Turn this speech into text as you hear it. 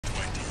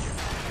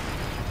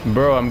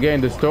Bro, I'm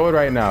getting destroyed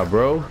right now,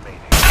 bro.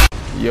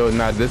 Yo,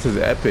 nah, this is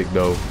epic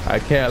though. I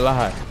can't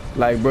lie.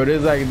 Like, bro,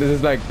 this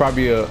is like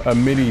probably a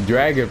mini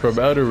dragon from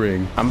Elden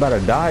Ring. I'm about to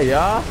die,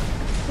 y'all.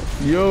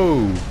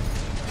 Yo,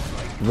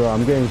 bro,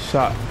 I'm getting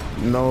shot.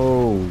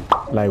 No,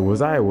 like,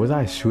 was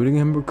I shooting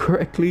him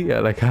correctly? Yeah,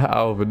 like, I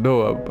don't even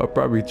know. I'm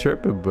probably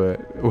tripping,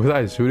 but was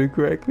I shooting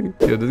correctly?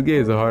 Yo, this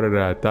game is harder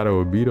than I thought it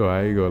would be though.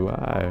 I ain't gonna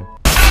lie.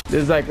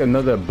 There's like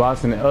another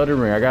boss in the Elden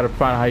Ring. I gotta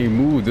find how he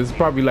moves. This is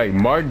probably like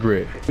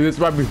Margaret. This is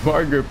probably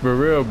Margaret for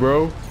real,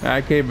 bro.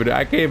 I can't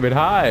even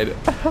hide.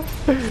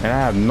 And I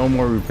have no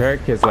more repair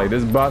kits. Like,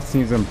 this boss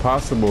seems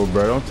impossible,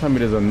 bro. Don't tell me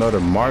there's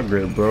another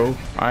Margaret, bro.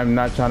 I'm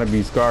not trying to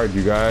be scarred,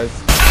 you guys.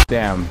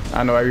 Damn,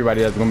 I know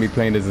everybody that's gonna be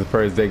playing this the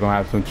first day gonna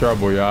have some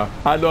trouble, y'all.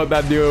 I know I'm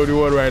not the only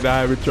one right now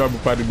having trouble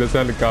fighting this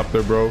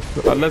helicopter, bro.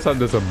 Unless I'm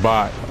just a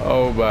bot.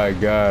 Oh my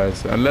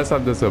gosh. Unless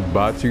I'm just a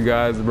bot, you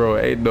guys, bro.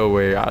 Ain't no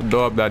way. I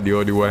know I'm not the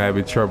only one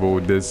having trouble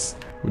with this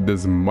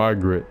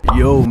Margaret.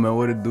 Yo, man,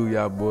 what it do,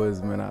 y'all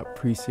boys, man? I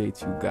appreciate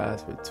you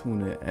guys for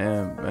tuning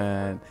in,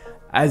 man.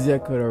 As y'all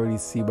could already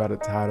see by the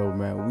title,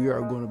 man, we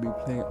are gonna be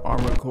playing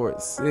Amored Core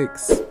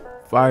 6.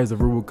 Fires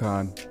of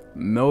Rubicon.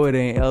 No, it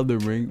ain't Elden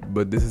Ring,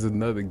 but this is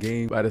another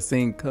game by the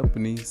same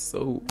company,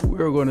 so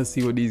we're gonna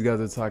see what these guys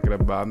are talking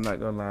about. I'm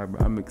not gonna lie,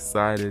 bro. I'm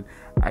excited.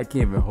 I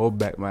can't even hold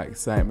back my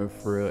excitement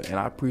for real, and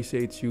I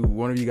appreciate you.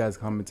 One of you guys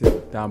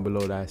commented down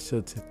below that I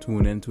should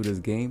tune into this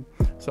game,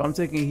 so I'm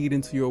taking heed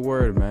into your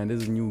word, man.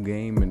 This is a new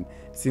game, and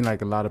it seems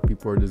like a lot of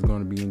people are just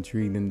gonna be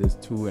intrigued in this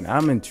too, and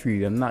I'm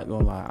intrigued. I'm not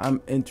gonna lie,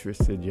 I'm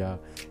interested, y'all.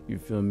 You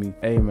feel me?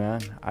 Hey,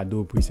 man, I do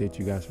appreciate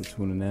you guys for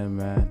tuning in,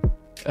 man.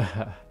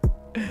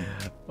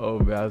 Oh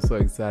man, I'm so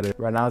excited.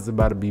 Right now it's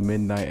about to be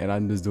midnight, and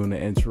I'm just doing the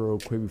intro real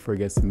quick before it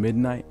gets to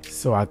midnight,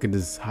 so I can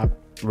just hop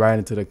right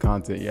into the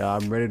content. Yeah,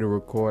 I'm ready to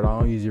record. I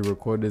don't usually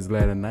record this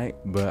late at night,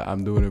 but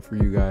I'm doing it for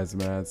you guys,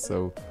 man.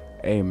 So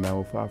hey, man,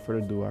 without further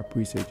ado, I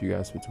appreciate you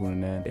guys for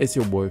tuning in. It's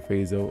your boy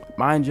Fazo.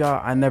 Mind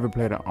y'all, I never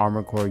played an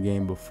Amored Core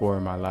game before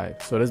in my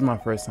life, so this is my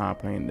first time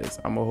playing this.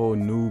 I'm a whole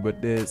noob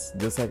at this,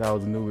 just like I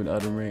was a noob in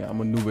Elden Ring.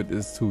 I'm a noob at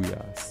this too,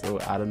 y'all. So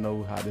I don't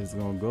know how this is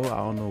gonna go. I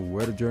don't know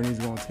where the journey is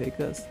gonna take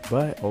us,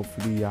 but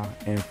hopefully y'all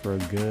in for a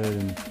good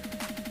and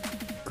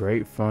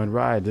great fun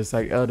ride, just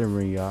like Elden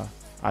Ring, y'all.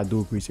 I do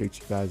appreciate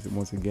you guys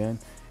once again.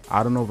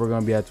 I don't know if we're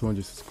gonna be at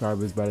 200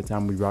 subscribers by the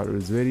time we drop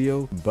this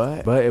video,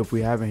 but if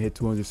we haven't hit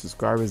 200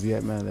 subscribers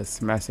yet, man, let's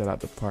smash that out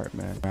the park,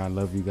 man. I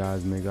love you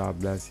guys. May God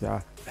bless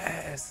y'all.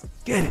 Let's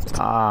get it.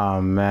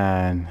 Oh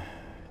man,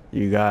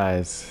 you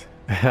guys.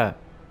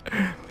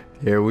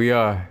 Here we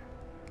are.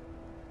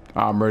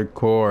 Amored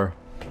Core.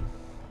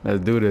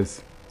 Let's do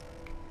this.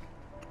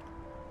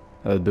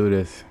 Let's do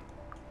this.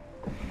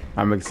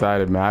 I'm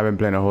excited, man. I've been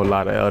playing a whole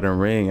lot of Elden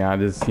Ring. I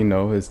just, you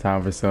know, it's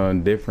time for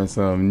something different,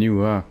 something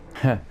new, huh?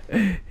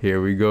 Here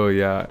we go,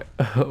 y'all.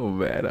 Oh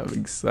man, I'm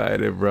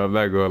excited, bro. I'm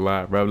not gonna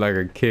lie, bro. I'm like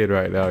a kid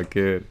right now,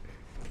 kid.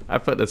 I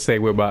felt the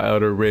same way about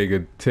Elden Ring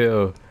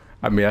until,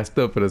 I mean, I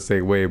still feel the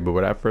same way, but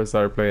when I first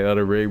started playing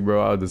Elden Ring,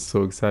 bro, I was just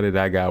so excited.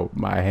 I got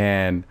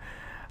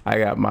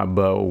my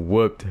butt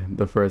whooped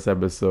the first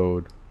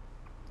episode.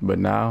 But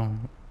now,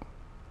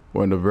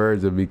 we're on the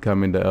verge of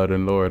becoming the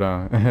Elden Lord,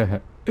 huh?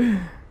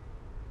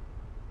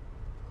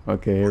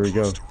 Okay, here we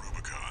go.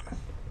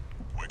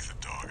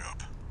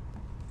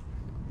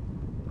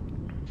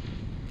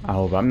 I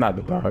hope I'm not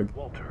the dog.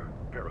 Walter,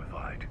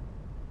 verified.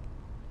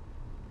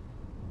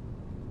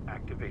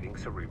 Activating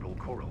cerebral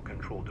coral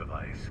control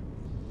device.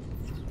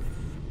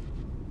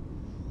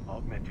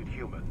 Augmented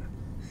human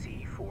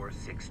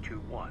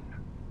C4621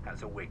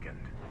 has awakened.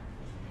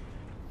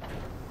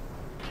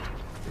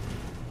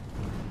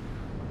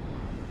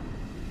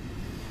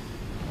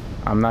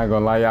 I'm not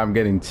gonna lie, y'all, I'm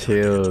getting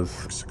chills.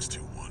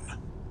 621.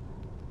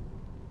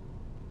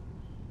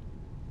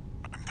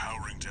 I'm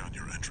powering down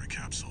your entry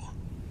capsule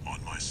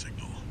on my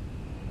signal.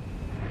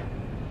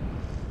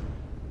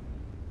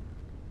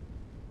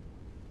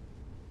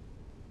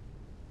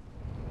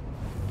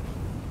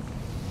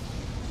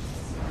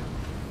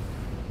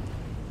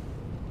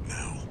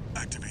 Now,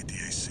 activate the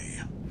AC.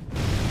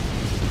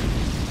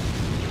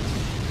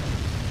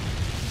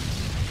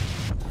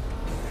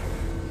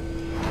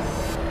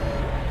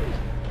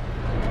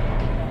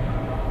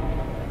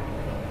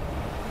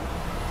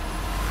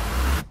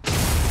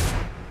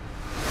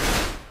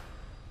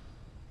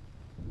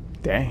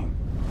 Dang.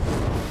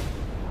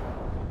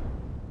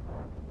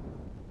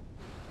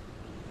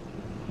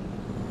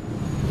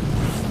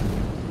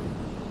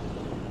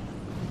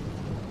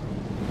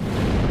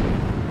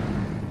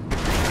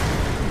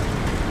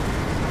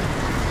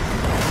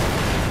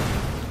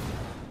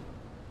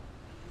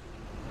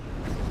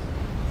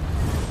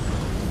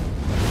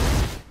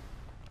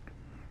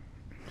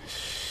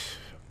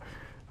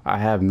 I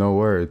have no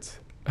words.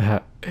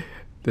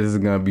 This is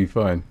gonna be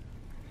fun.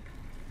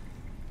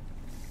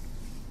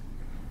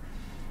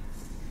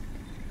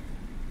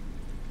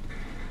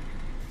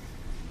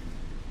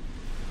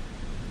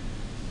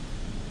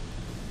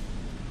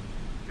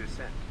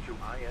 Descent to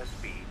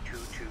ISB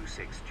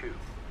 2262,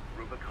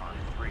 Rubicon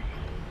 3,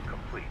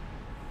 complete.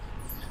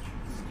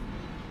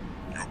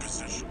 Your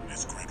position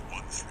is grid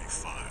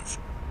 135.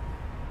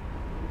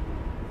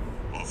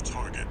 Off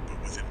target,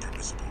 but within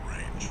permissible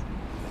range.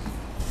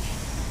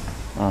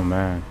 Oh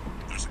man.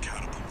 There's a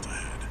catapult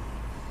ahead.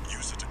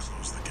 Use it to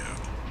close the gap.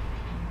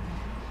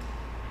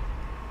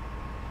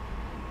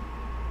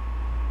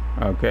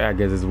 Okay, I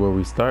guess this is where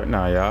we start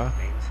now, y'all.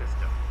 Main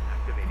system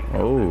activating.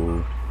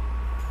 Oh.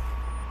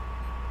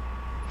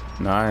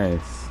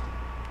 Nice.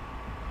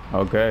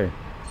 Okay.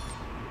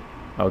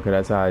 Okay,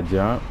 that's how I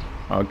jump.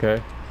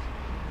 Okay.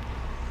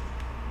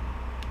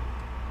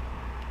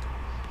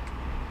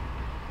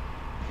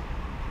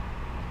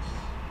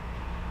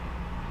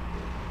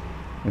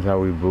 That's how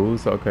we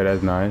boost. Okay,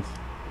 that's nice.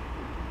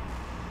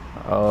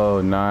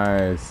 Oh,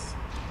 nice.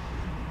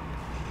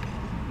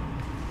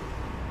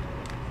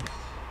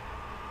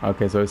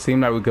 Okay, so it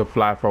seemed like we could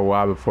fly for a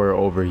while before it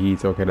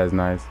overheats. Okay, that's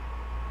nice.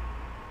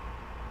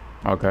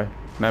 Okay,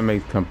 that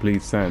makes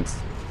complete sense.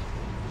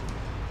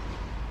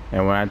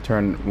 And when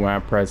I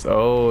press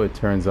O, it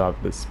turns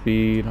off the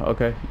speed.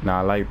 Okay, now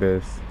I like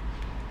this.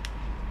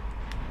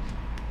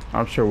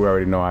 I'm sure we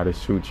already know how to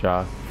shoot,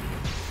 y'all.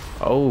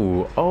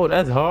 Oh,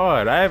 that's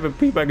hard. I haven't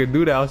peeped I could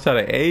do that. I was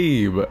trying to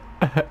aim.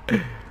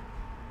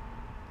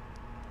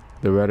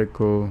 The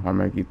reticle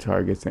automatically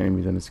targets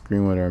enemies on the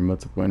screen when there are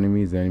multiple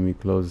enemies. The enemy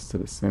closest to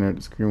the center of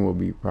the screen will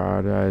be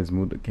prioritized.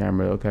 Move the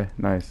camera. Okay,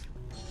 nice.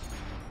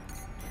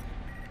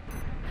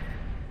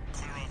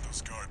 Clear out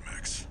those guard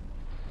mechs.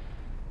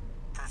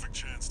 Perfect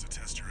chance to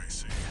test your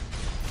AC.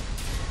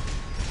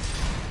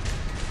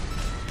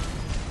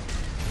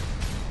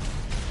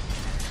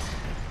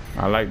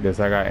 I like this.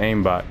 I got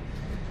aimbot.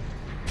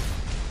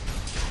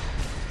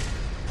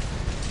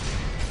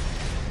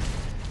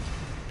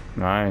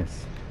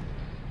 Nice.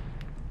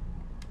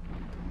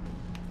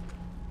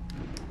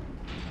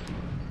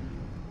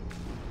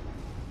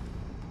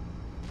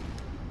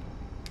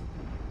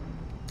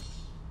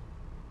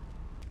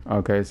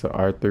 Okay, so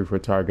R3 for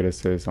target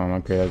assist on.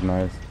 Okay, that's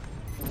nice.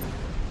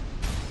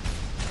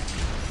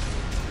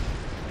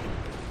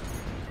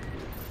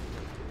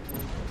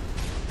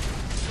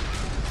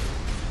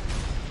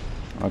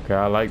 Okay,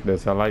 I like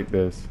this. I like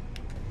this.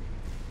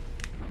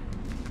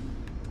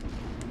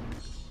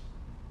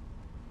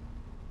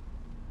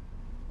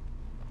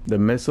 The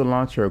missile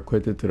launcher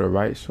equipped to the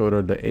right shoulder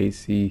of the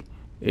AC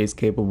is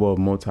capable of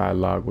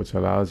multi-lock, which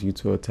allows you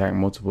to attack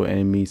multiple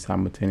enemies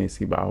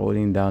simultaneously by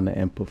holding down the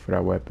input for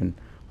that weapon.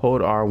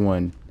 Hold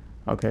R1.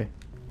 Okay.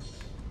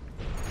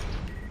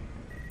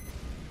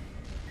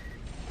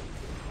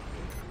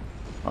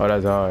 Oh,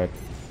 that's hard.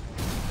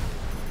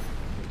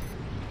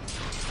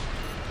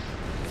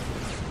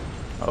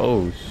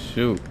 Oh,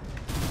 shoot.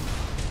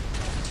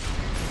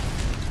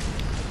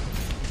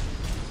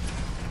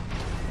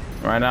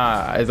 Right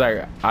now, it's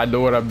like I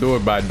know what I'm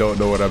doing, but I don't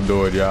know what I'm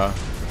doing, y'all.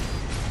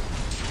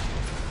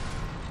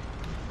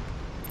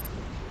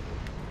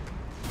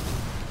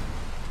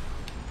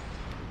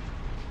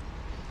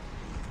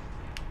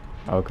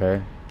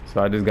 Okay,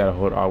 so I just gotta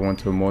hold R1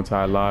 to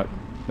multi-lock.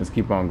 Let's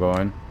keep on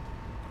going.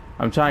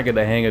 I'm trying to get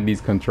the hang of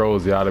these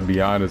controls, y'all, to be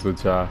honest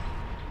with y'all.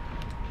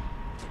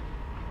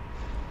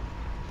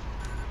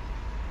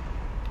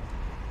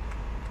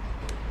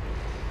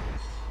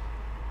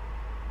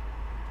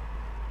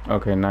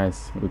 Okay,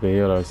 nice. We can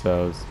heal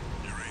ourselves.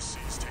 Your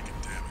AC's taking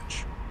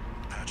damage.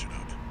 Patch it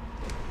up.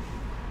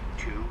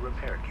 2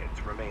 repair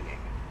kits remaining.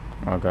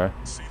 Okay.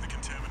 See the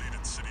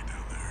contaminated city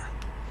down there?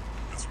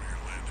 That's where you're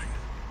landing.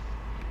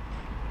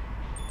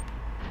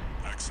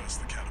 Access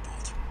the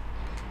catapult.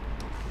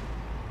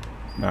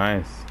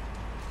 Nice.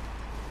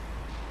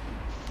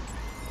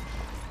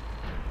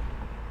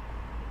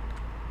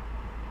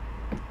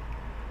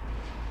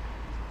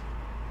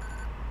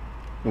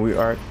 We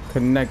are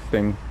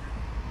connecting.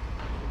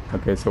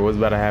 Okay, so what's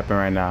about to happen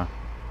right now?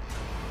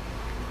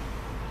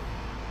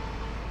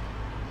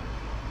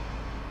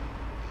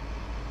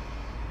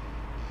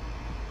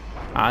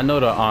 I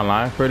know the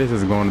online for this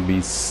is going to be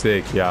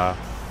sick, y'all.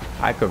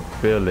 I could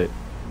feel it.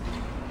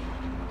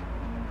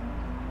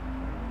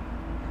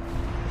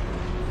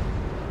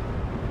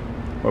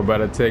 We're about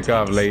to take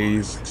off,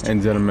 ladies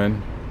and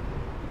gentlemen.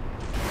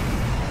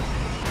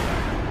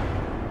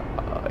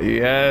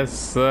 Yes,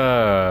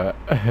 sir.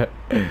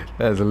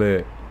 That's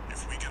lit.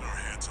 If we get our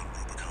hands on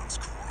Rubicon's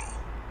coral,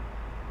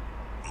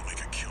 we'll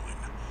make a killing.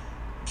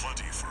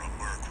 Plenty for a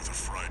merc with a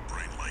fried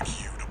brain like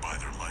you to buy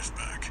their life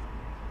back.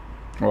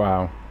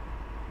 Wow.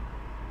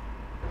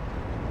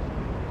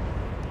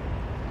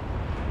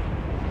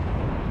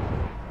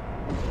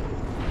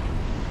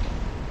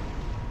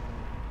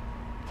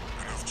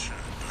 Enough chat,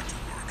 back to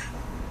work.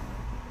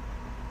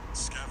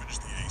 Scavenge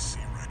the AC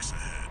Rex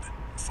ahead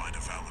and find a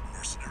valid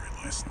mercenary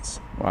license.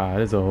 Wow,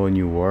 this is a whole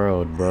new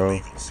world, bro.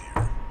 Illegals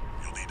here.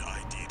 You'll need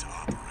ID to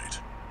operate.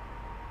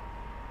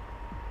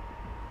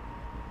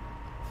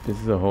 This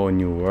is a whole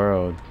new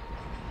world.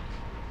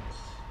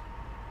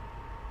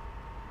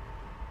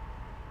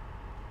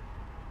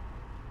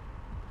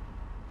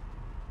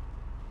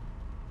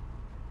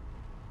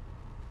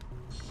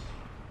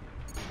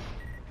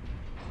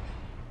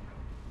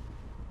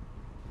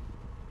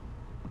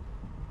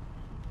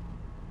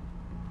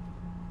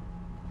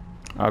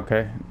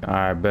 Okay,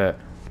 I bet.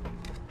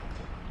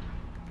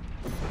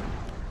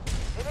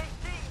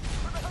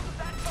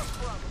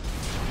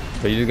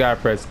 So you just gotta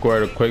press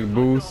square to quick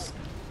boost.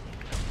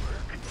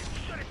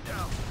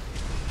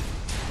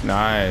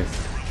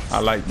 Nice. I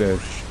like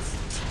this.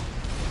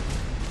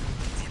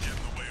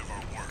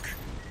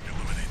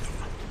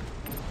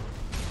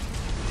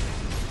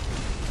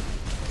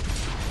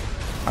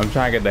 I'm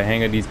trying to get the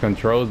hang of these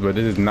controls, but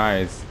this is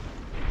nice.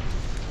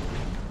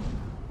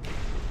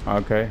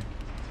 Okay.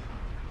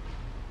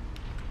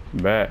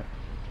 Bet.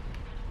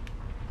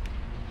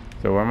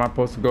 So where am I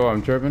supposed to go?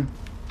 I'm tripping.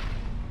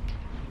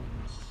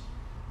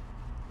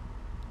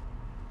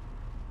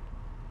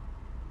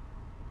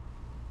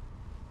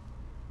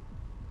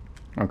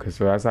 Okay,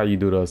 so that's how you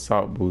do the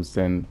assault boost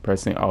and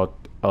pressing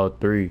L3. I'm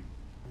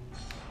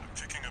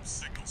picking up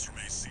signals from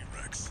AC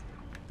Rex.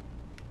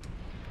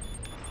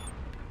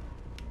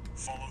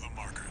 Follow the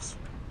markers.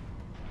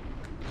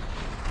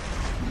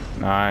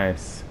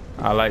 Nice.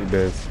 I like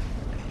this.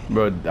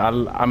 Bro,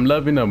 I'm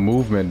loving the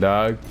movement,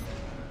 dog.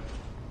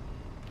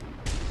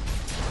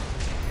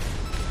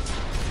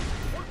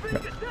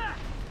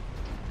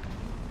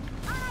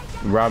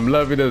 Bro, I'm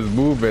loving this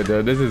movement,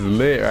 though. This is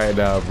lit right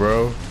now,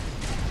 bro.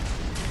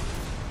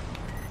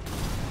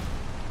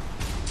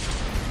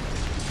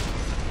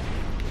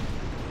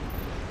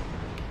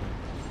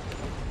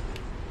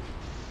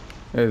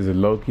 This is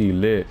low-key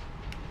lit.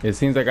 It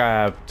seems like I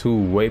have 2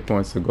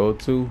 waypoints to go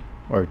to,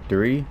 or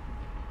 3.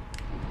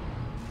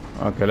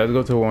 Okay, let's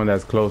go to one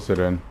that's closer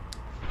then.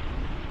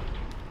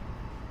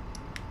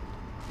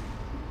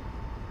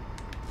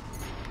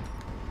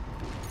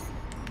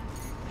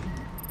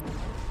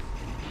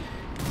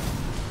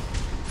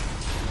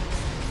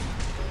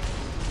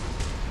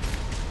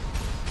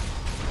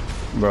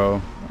 Bro,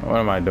 what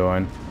am I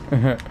doing?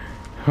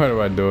 What am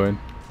I doing?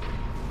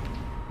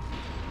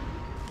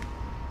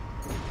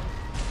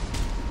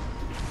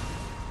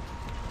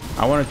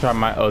 I want to try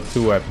my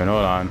L2 weapon.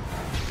 Hold on.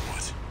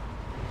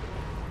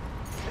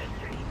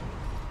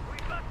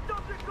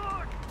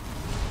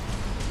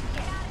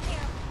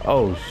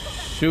 Oh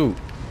shoot!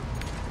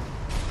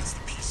 That's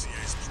the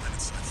PCA's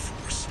planetside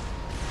force.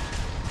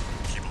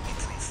 Keep a low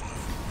profile.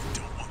 We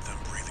don't want them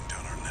breathing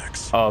down our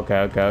necks. Oh,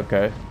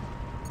 okay.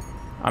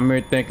 I'm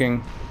here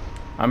thinking.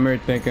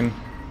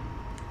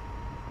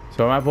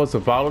 So am I supposed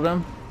to follow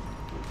them?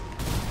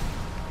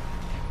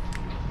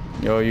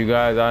 Yo, you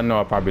guys, I know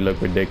I probably look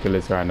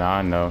ridiculous right now.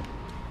 I know.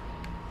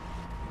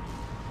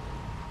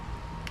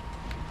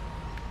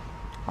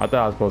 I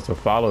thought I was supposed to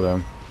follow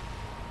them,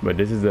 but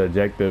this is the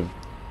objective.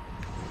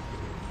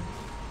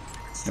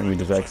 Let me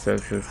just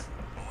access this.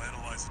 We'll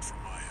analyze it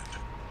from my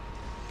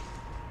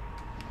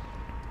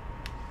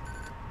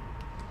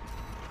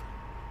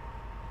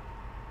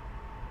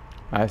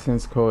end.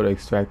 License code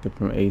extracted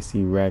from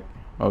AC Rec.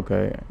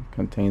 Okay,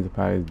 contains the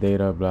pilot's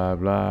data, blah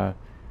blah.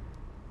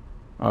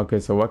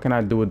 Okay, so what can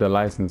I do with the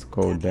license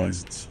code then?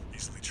 License,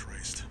 easily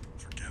traced.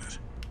 Forget it.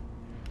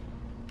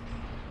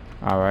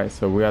 Alright,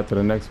 so we're out to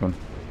the next one.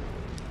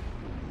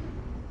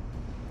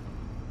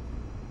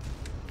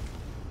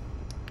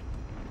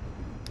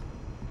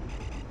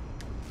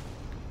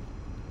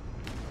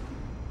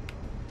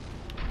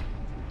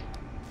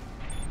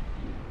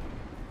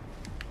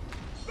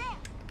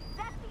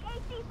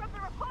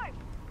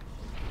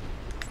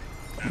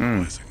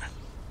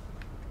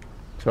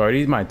 So are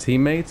these my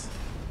teammates?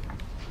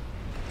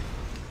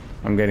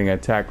 I'm getting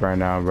attacked right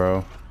now,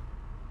 bro.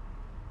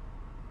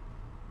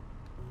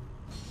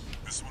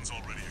 This one's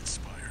already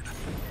expired.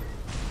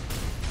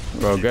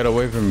 Bro, get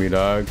away from me,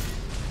 dog.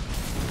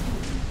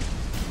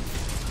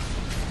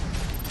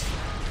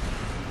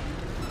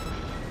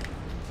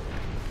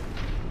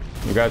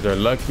 You guys are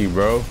lucky,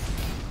 bro.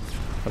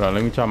 Hold on,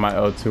 let me try my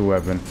L2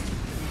 weapon.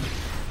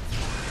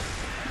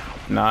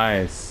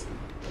 Nice.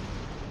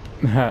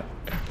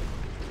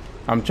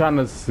 I'm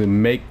trying to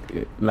make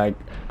like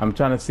I'm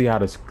trying to see how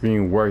the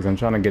screen works. I'm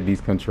trying to get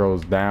these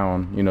controls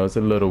down. You know, it's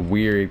a little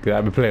weird because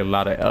I've been playing a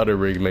lot of Elden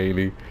Ring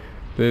lately.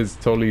 This is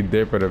totally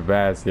different and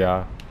vast,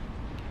 y'all.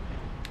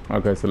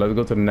 Okay, so let's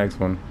go to the next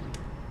one.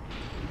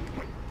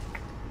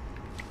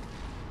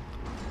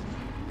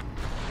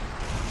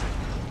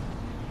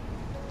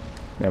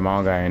 Damn, I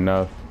don't got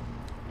enough.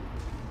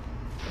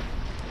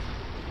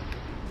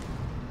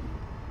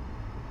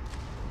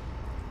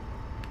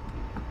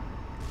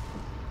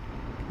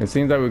 It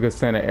seems like we could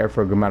stand in air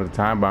for a good amount of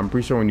time, but I'm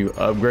pretty sure when you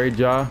upgrade,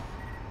 y'all,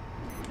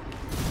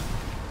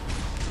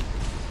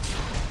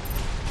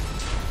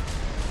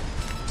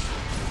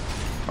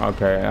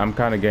 okay, I'm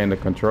kind of getting the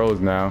controls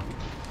now.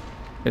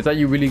 It's like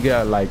you really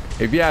get, like,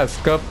 if you have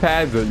scuff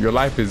pads, your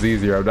life is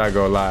easier, I'm not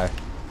gonna lie.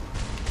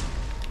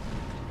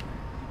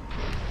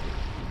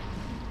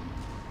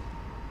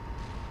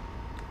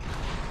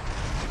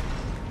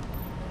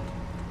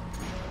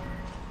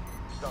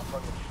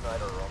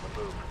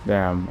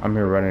 Damn, I'm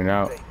here running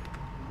out. Wait,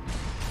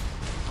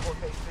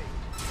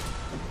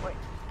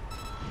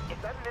 is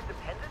that an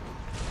independent?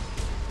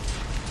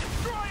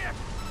 Destroy it!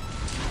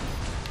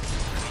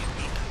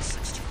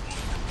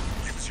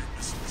 621. Use your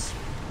missiles.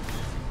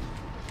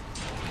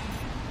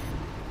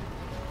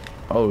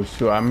 Oh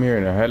shoot, I'm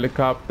hearing a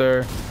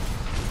helicopter.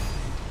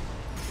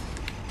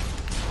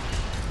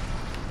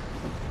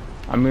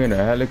 I'm hearing a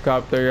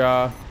helicopter,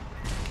 y'all.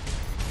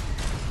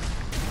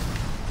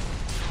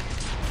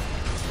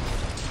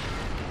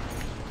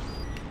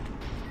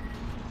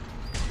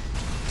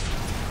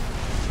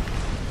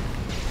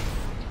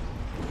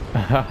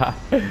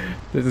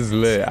 This is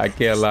lit, I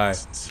can't lie.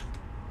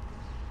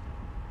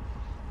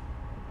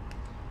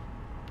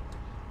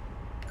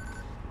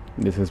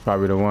 This is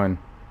probably the one.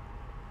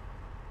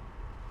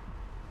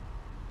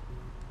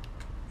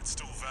 It's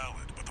still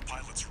valid, but the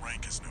pilot's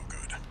rank is no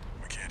good.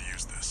 We can't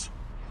use this.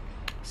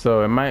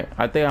 So it might,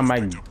 I think I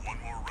might. Picked up one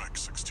more wreck,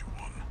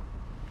 621.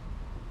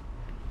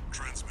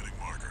 Transmitting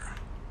marker.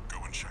 Go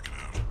and check it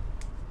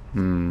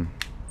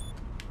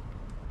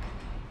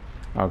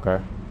out.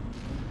 Okay.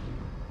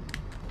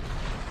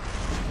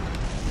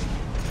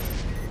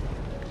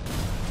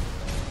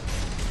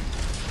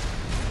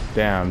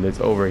 Damn, it's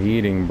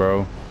overheating,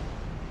 bro.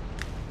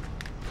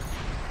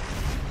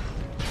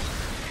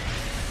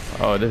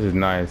 Oh, this is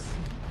nice.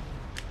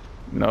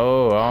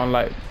 No, I don't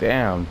like.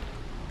 Damn.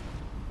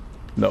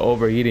 The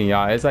overheating,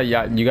 y'all. It's like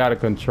y'all, you gotta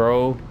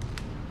control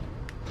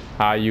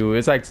how you.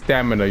 It's like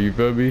stamina. You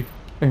feel me?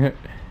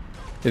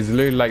 It's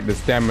literally like the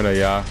stamina,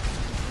 y'all.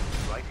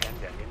 Right-hand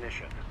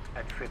ammunition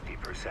at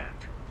 50%.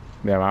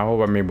 Damn, I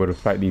hope I'm able to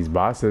fight these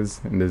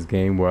bosses in this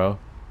game well.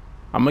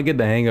 I'm gonna get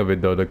the hang of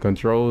it though. The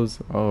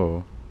controls.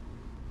 Oh.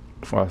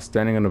 While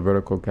standing on a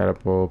vertical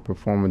catapult,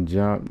 perform a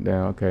jump.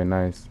 Damn. Okay,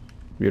 nice.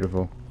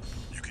 Beautiful.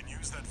 You can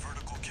use that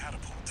vertical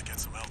catapult to get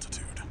some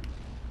altitude.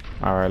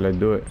 All right, let's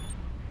do it.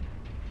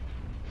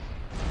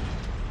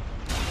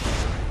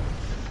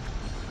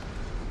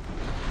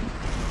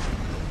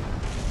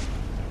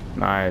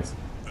 Nice.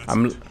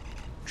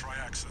 Try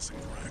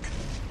accessing the wreck.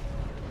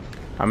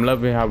 I'm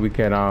loving how we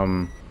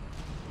can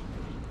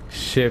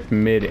shift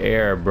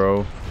mid-air,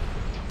 bro.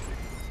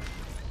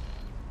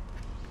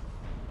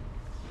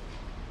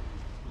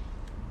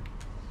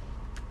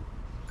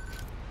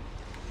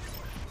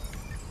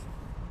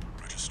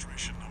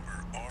 Registration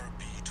number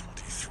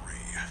RB23.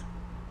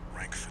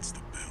 Rank fits the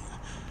bill.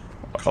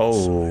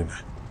 Oh,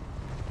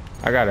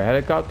 I got a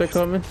helicopter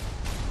coming. So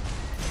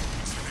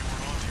they were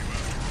onto you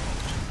after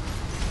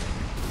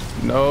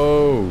all.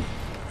 No, No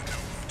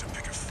need to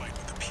pick a fight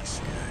with the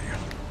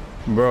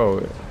PCA. bro.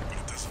 But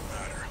it doesn't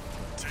matter.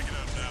 Take it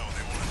out now and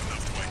they won't have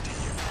enough to ID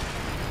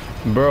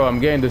you. Bro, I'm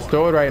getting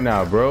destroyed right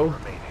now, bro.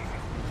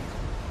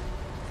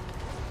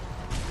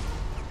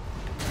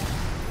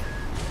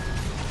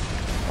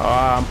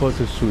 Ah, I'm supposed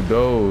to shoot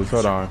those.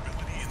 Hold on.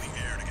 Ability in the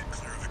air to get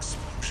clear of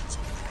explosions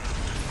on the ground.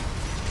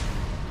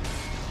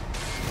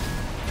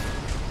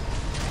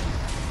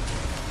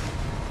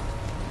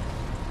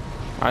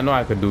 I know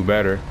I could do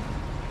better.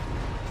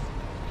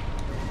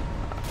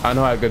 I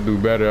know I could do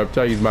better. I'm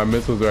trying to use my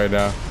missiles right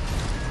now.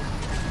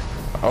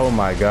 Oh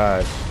my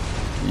gosh.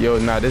 Yo,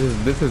 nah, this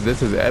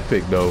is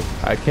epic though.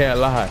 I can't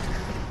lie.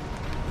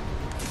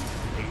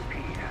 AP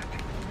at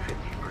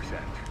 50%.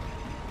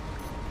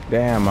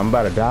 Damn, I'm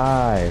about to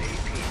die.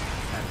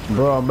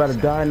 Bro, I'm about to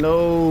die.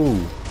 No.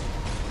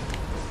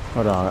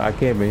 Hold on, I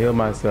can't even heal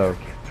myself.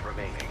 Seconds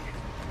remaining.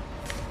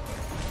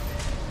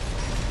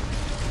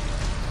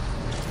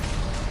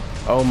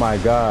 Oh my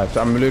gosh,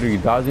 I'm literally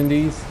dodging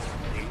these.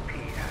 AP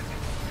at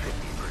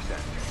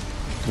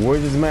 50%.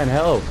 Where's this man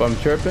help? I'm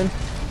tripping.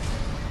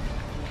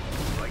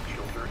 Right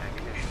shoulder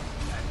ammunition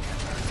at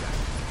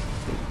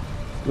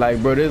 10%.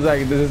 Like, bro, this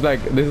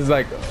is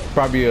like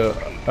probably a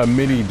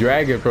mini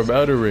dragon from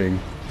Elder Ring.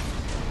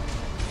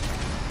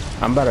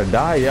 I'm about to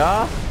die,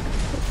 y'all.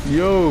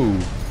 Yo. Right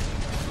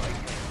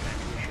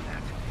ammunition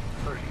at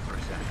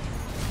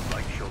 30%.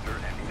 Right shoulder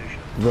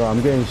ammunition. Bro,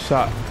 I'm getting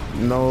shot.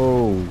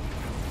 No.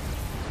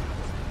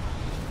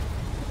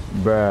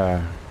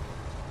 Bruh.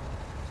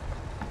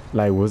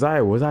 Like, was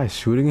I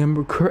shooting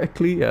him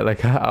correctly? Yeah,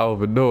 like, I don't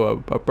even know.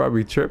 I'm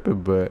probably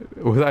tripping, but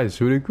was I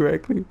shooting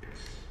correctly?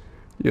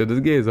 Yo, this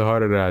game is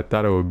harder than I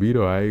thought it would be,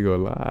 though. I ain't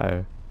gonna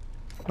lie.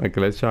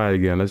 Okay, let's try it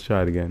again. Let's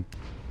try it again.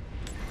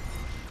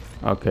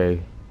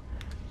 Okay.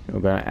 We're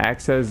gonna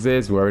access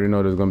this. We already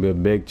know there's gonna be a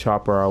big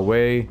chopper our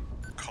way.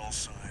 Call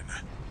sign.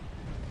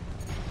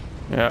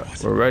 Yeah,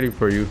 we're ready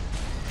for you.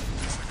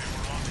 Looks like they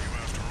were onto you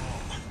after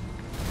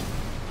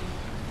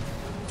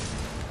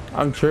all.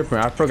 I'm tripping.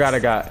 I forgot I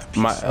got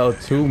my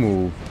L2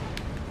 move.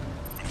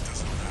 But it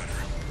doesn't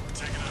matter.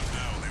 Take it out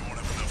now and they won't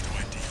have enough to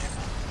ID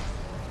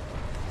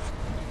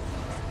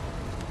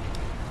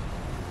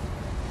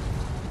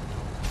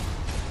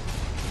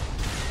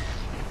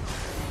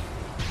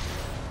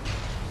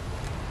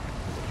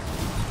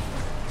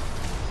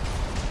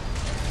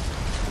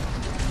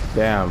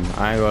Damn,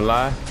 I ain't gonna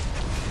lie.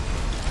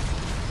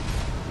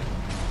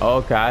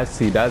 Okay, I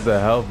see. That's a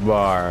health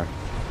bar. AP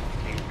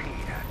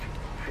at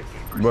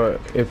 50%. But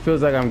it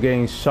feels like I'm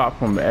getting shot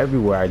from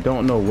everywhere. I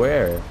don't know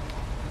where.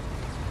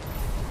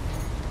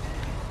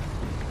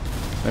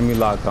 Let me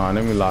lock on.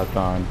 Let me lock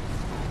on.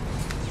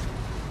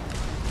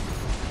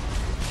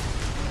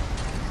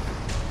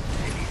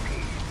 AP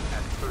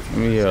at 30%. Let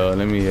me heal.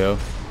 Let me heal.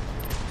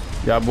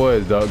 Y'all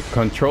boys, the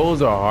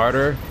controls are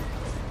harder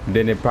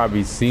than it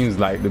probably seems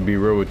like, to be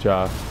real with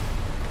y'all.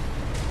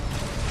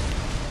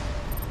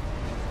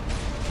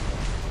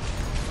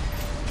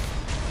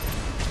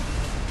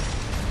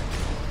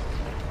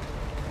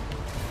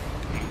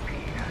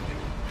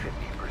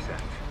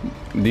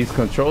 These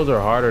controls are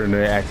harder than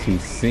they actually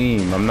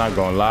seem. I'm not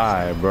gonna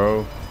lie,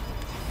 bro.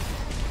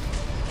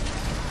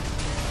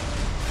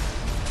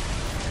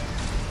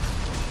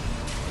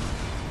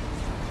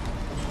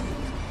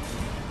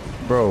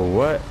 Bro,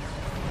 what?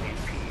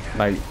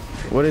 Like,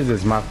 what is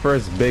this? My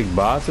first big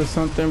boss or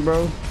something,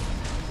 bro?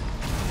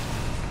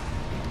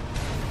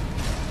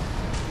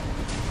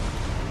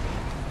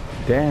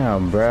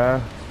 Damn, bruh.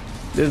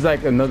 This is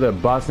like another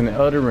boss in the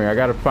Elden Ring. I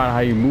gotta find how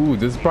you move.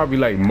 This is probably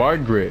like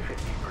Margaret.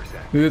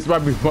 This is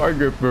probably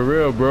Margaret for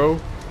real, bro.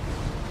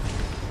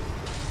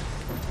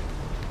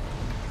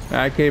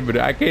 I can't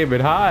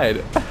even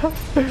hide.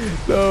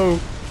 No.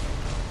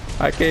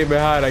 I can't even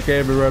hide. I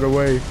can't even run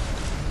away.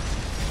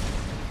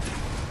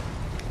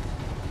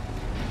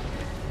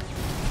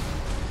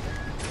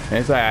 And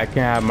it's like I can't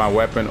have my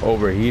weapon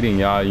overheating,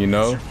 y'all, you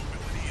know?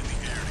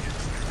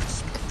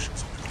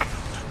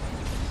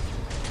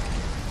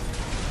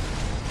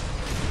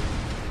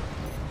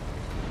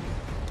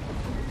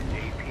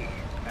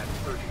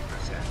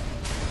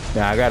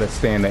 Yeah, I gotta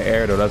stay in the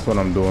air though. That's what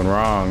I'm doing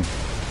wrong.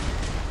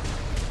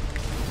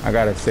 I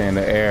gotta stay in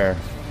the air.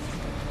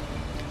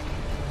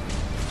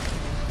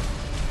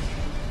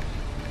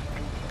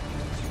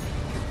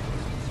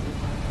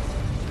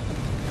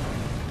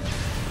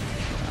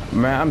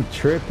 Man, I'm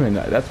tripping.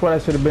 That's what I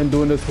should have been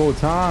doing this whole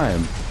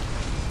time.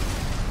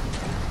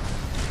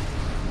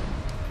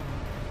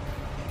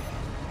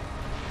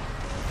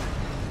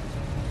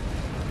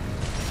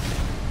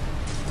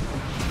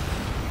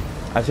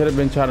 I should have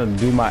been trying to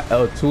do my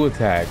L2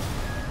 attack.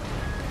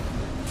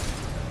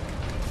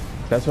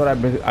 That's what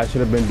I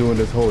should have been doing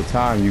this whole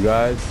time, you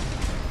guys.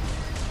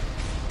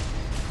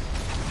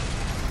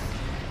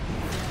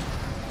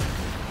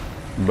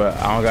 But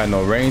I don't got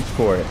no range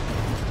for it.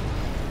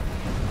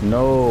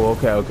 No,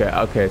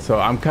 okay. So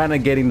I'm kind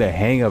of getting the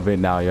hang of it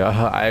now,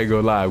 y'all. I ain't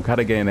gonna lie. I'm kind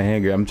of getting the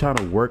hang of it. I'm trying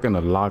to work on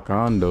the lock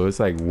on though. It's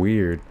like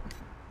weird.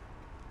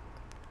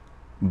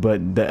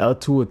 But the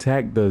L2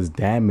 attack does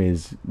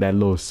damage. That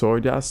little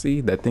sword y'all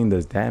see, that thing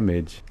does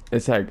damage.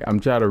 It's like I'm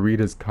trying to read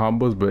his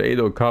combos, but ain't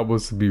no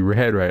combos to be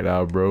read right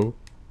now, bro.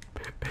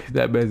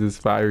 That man's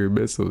just firing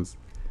missiles.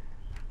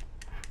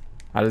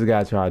 I just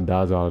gotta try to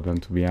dodge all of them,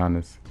 to be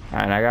honest.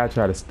 And I gotta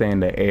try to stay in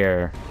the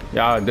air.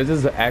 Y'all, this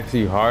is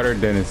actually harder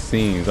than it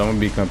seems. I'm gonna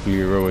be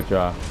completely real with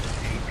y'all.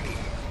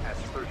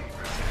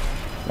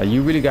 Like,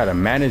 you really gotta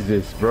manage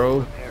this,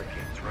 bro.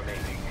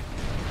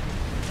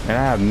 And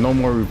I have no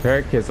more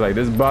repair kits. Like,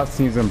 this boss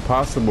seems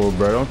impossible,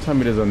 bro. Don't tell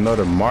me there's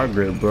another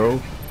Margaret,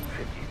 bro.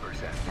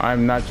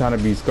 I'm not trying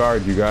to be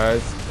scarred, you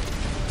guys.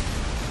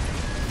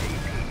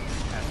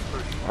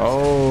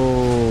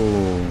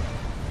 Oh.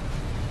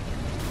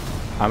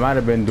 I might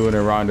have been doing it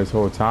wrong this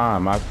whole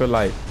time. I feel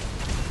like...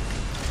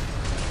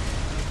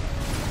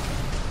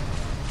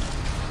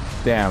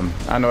 Damn.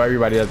 I know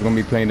everybody that's going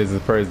to be playing this the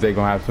first day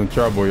going to have some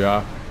trouble,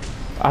 y'all.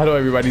 I know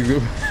everybody's...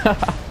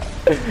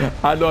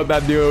 I know I'm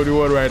not the only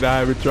one right now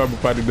having trouble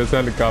fighting this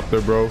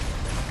helicopter, bro.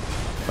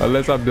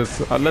 Unless I'm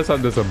just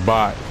a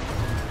bot.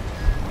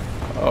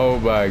 Oh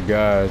my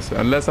gosh.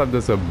 Unless I'm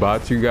just a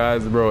bot, you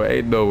guys, bro.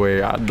 Ain't no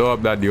way. I know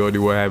I'm not the only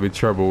one having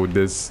trouble with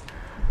this.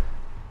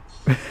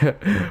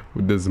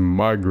 With this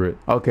Margaret.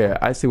 Okay,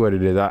 I see what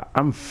it is.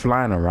 I'm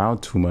flying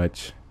around too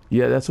much.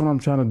 Yeah, that's what I'm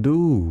trying to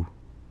do.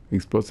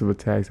 Explosive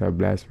attacks have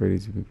blast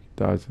radius.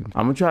 I'm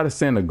gonna try to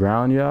stay on the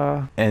ground,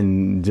 y'all,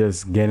 and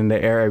just get in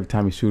the air every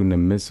time you're shooting the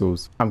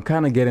missiles. I'm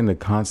kind of getting the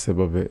concept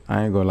of it.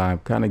 I ain't gonna lie. I'm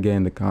kind of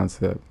getting the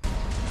concept.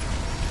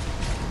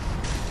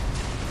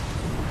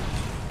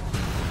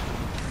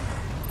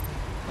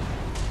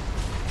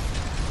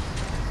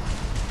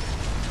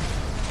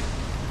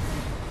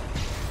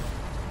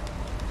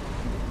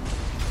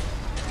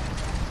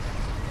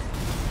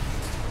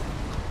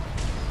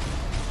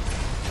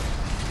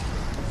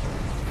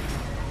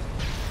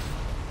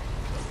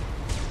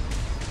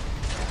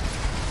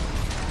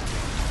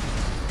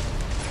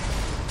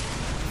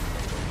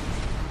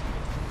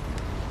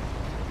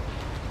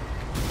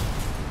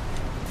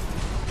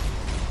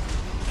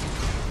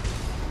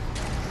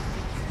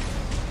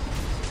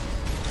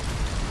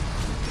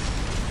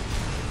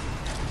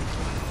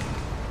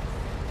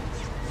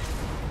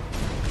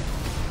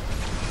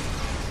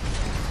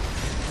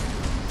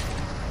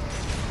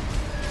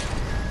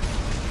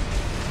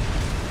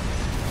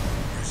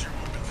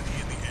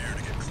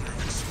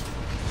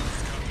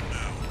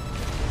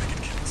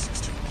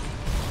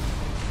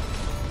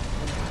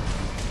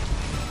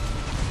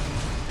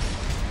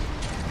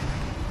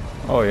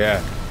 Oh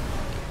yeah,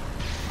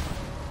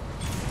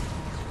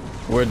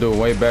 we're doing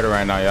way better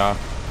right now, y'all.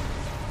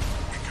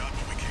 We got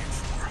what we came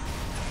for.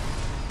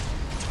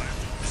 Time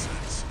to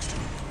reset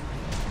system.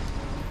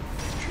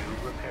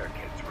 2 repair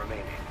kits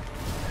remaining.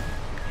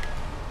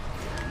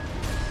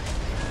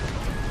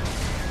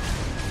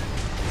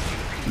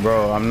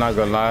 Bro, I'm not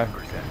gonna lie. AP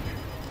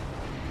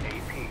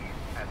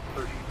at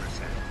 30%.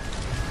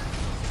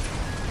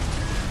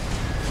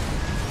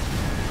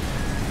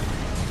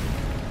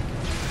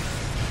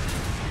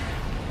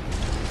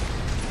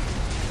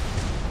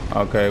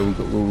 Okay,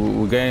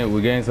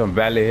 we're getting some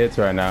valid hits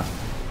right now.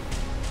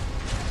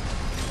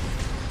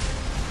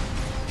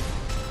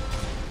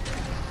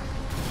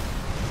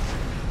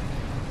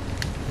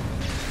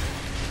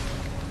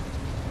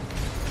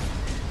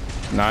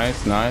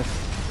 Nice, nice.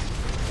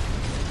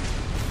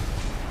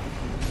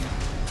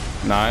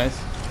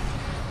 Nice.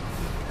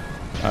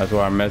 That's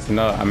why I'm messing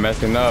up. I'm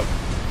messing up.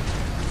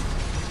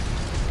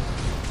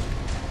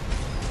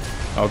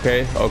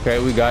 Okay, okay,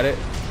 we got it.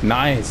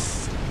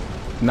 Nice.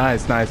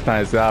 Nice, nice,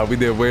 nice, y'all. We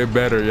did way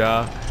better,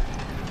 y'all.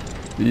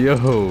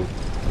 Yo.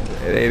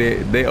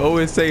 They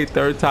always say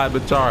third time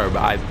the charm.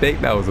 I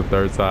think that was the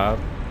third time.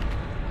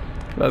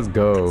 Let's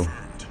go.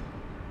 Confirmed.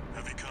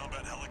 Heavy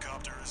combat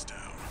helicopter is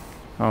down.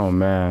 Oh,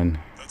 man.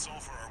 That's all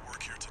for our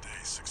work here today,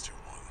 621.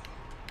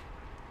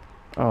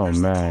 Oh,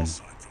 Here's the call man.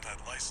 sign from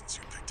that license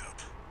you picked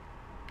up.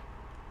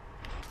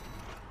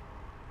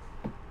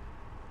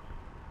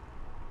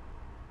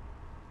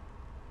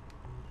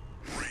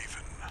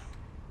 Raven.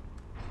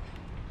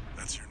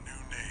 That's your new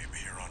name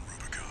here on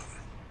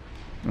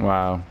Rubicon.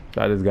 Wow.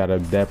 I just got a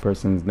dead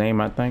person's name,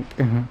 I think.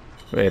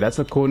 Wait, that's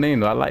a cool name,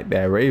 though. I like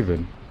that.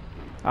 Raven.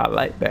 I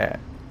like that.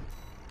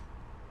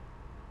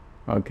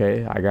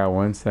 Okay, I got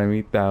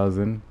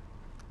 170,000.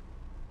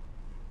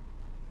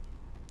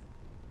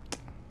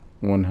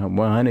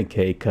 100K,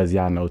 because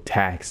y'all know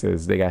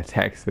taxes. They got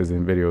taxes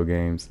in video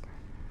games.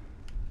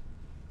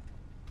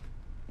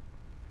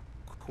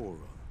 Coral,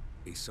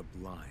 a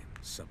sublime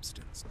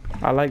substance.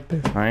 I like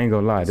this. I ain't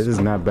gonna lie. This is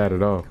not bad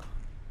at all.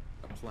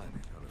 A planet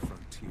on a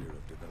frontier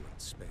of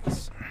developed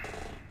space.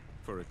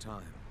 For a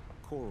time,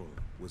 coral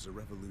was a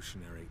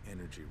revolutionary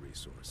energy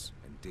resource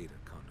and data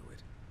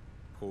conduit,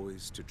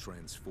 poised to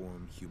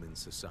transform human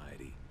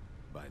society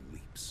by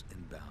leaps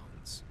and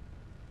bounds.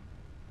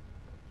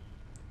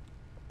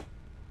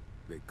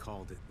 They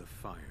called it the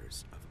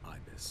Fires of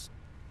Ibis,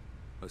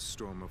 a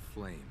storm of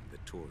flame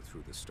that tore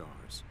through the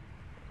stars,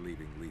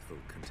 leaving lethal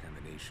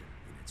contamination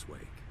in its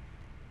wake.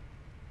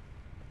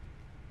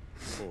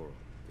 Coral,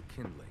 the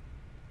kindling,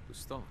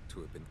 was thought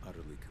to have been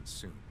utterly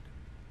consumed,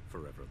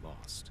 forever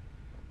lost.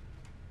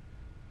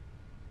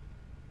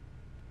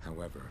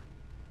 However,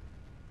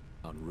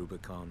 on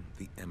Rubicon,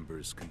 the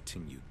embers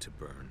continued to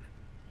burn.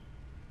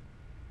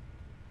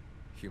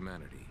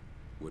 Humanity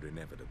would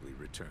inevitably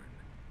return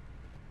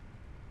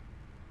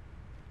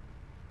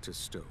to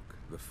stoke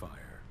the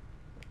fire.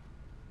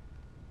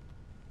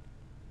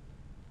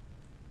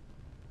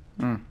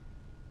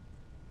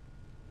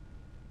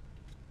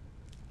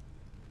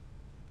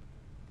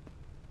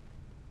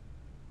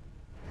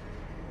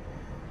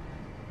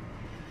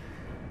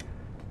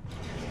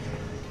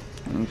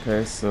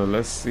 Okay, so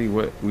let's see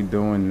what we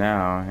doing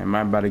now. Am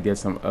I about to get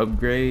some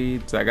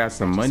upgrades? I got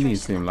some money, it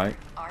seems like.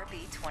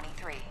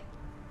 RB23.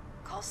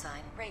 Call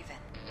sign Raven.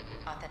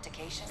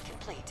 Authentication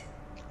complete.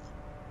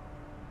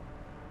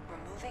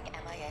 Removing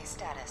MIA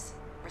status.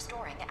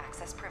 Restoring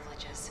access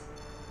privileges.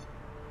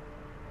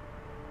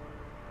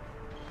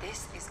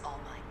 This is All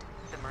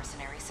Might, the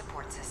mercenary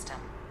support system.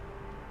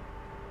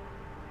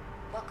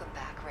 Welcome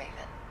back,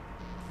 Raven.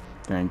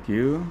 Thank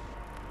you.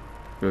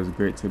 Feels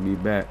great to be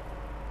back.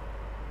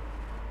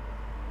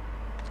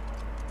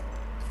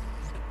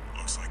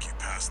 Looks like you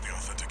passed the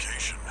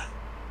authentication.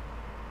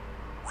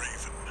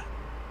 Raven.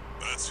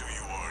 That's who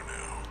you are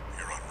now,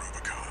 here on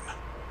Rubicon.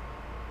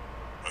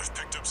 I've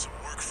picked up some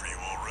work for you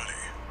already.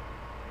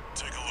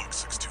 Take a look,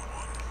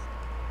 621.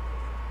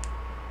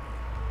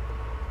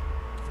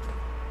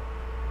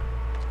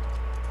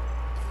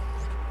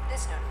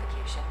 This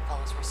notification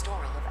follows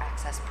restoral of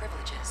access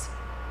privileges.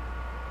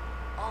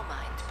 All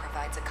Mind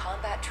provides a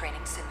combat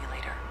training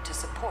simulator to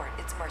support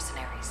its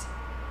mercenaries.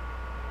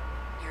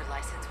 Your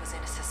license was in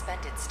a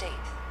suspended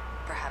state.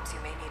 Perhaps you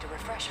may need a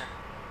refresher.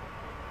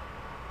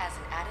 As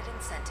an added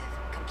incentive,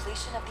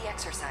 completion of the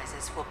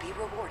exercises will be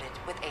rewarded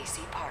with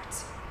AC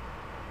parts.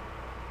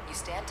 You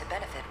stand to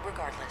benefit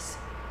regardless.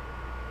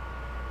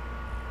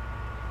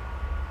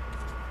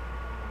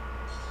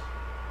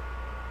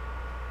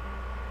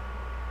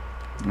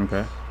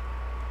 Okay.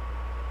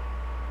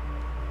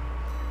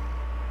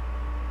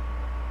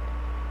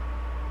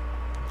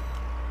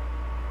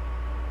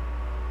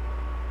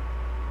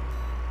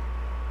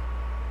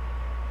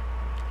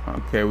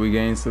 Okay, we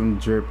getting some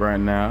drip right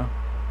now.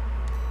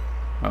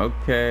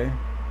 Okay.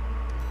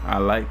 I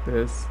like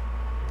this.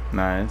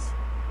 Nice.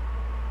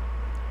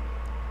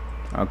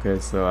 Okay,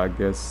 so I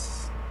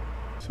guess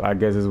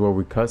this is what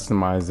we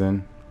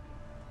customizing.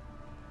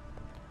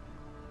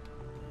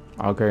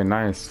 Okay,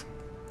 nice.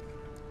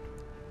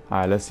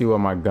 Alright, let's see what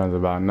my gun's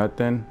about.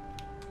 Nothing.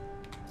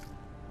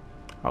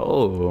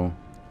 Oh.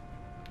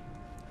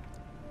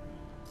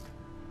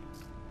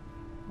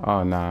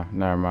 Oh, nah.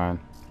 Never mind.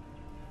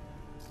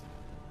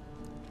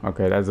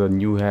 Okay, that's a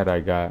new head I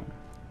got.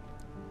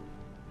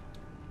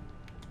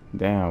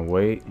 Damn,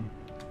 wait.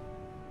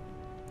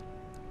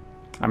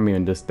 I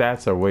mean, the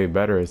stats are way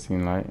better, it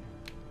seems like.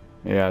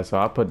 Yeah, so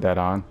I'll put that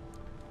on.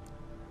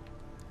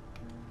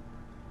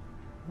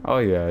 Oh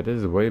yeah, this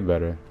is way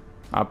better.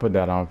 I'll put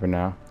that on for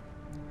now.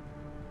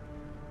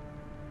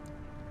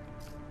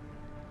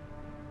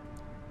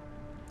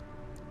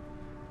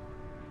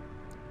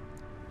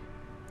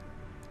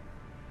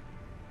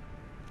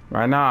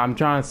 Right now, I'm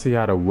trying to see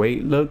how the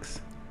weight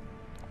looks.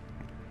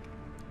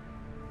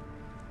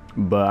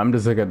 But I'm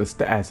just looking at the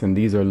stats, and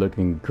these are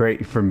looking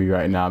great for me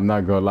right now. I'm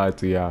not gonna lie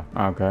to y'all.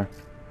 Okay.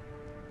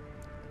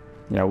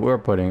 Yeah, we're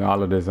putting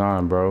all of this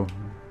on, bro.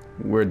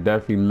 We're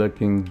definitely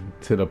looking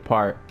to the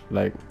part.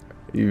 Like,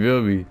 you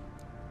feel me?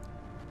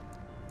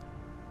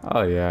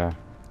 Oh, yeah.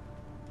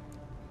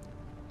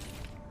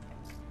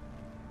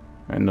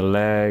 And the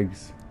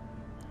legs.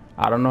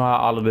 I don't know how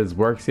all of this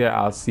works yet.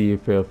 I'll see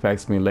if it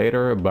affects me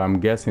later. But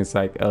I'm guessing it's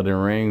like Elden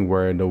Ring,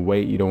 where the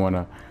weight, you don't want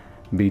to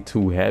be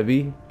too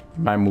heavy.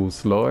 You might move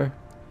slower.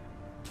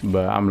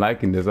 But I'm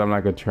liking this. I'm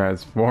like a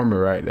transformer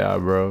right now,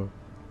 bro.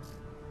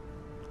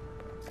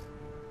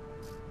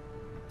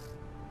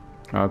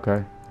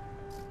 Okay.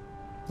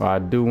 Well, I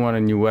do want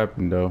a new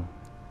weapon, though.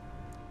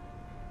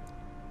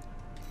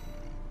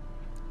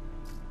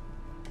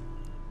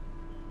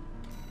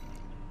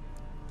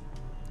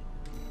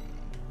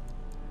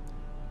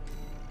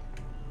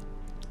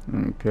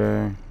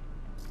 Okay.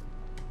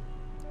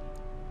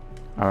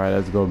 All right,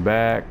 let's go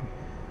back.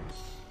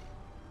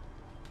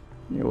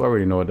 You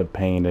already know what the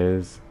paint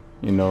is,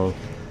 you know,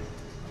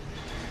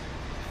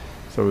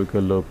 so we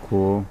could look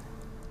cool.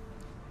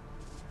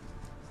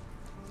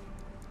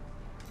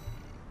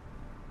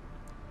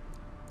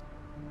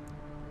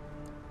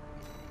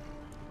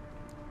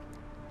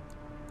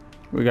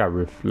 We got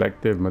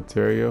reflective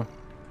material.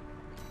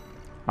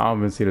 I don't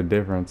even see the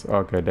difference.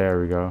 Okay,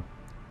 there we go.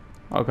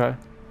 Okay.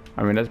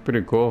 I mean, that's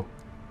pretty cool.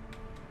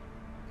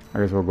 I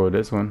guess we'll go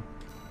this one.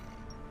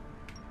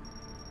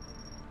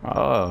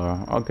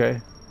 Oh,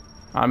 okay.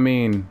 I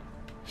mean,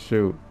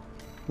 shoot.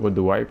 We'll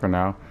do white for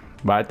now.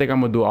 But I think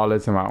I'm gonna do all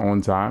this in my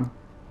own time.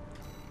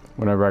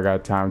 Whenever I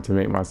got time to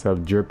make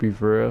myself drippy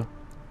for real.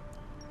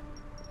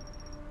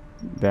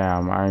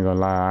 Damn, I ain't gonna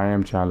lie. I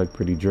am trying to look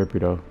pretty drippy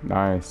though.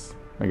 Nice.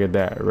 Look at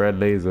that. Red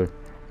laser.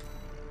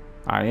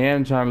 I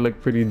am trying to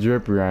look pretty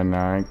drippy right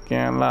now. I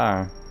can't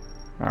lie.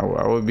 I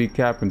would be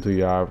capping to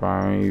y'all if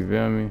I ain't, you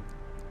feel me?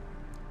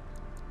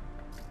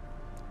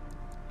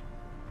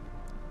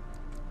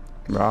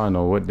 But I don't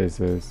know what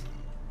this is.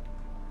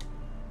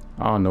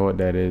 I don't know what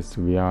that is, to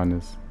be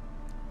honest.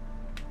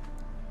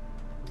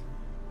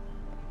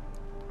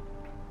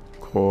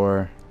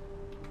 Core.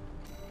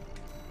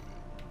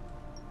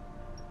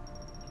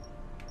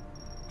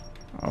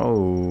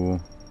 Oh.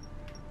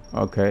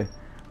 Okay.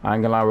 I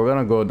ain't gonna lie, we're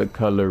gonna go with the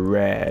color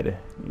red.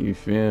 You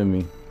feel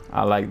me?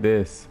 I like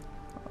this.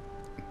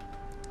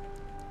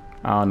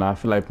 I don't know, I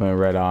feel like putting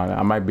red on.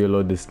 I might be a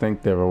little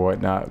distinctive or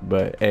whatnot,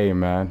 but hey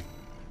man.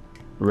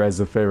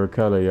 Red's a favorite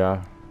color,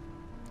 y'all.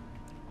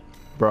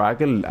 Bro, I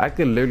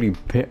could literally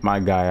pimp my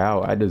guy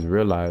out. I just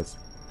realized.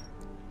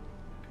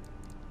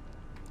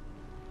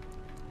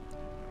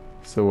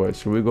 So what,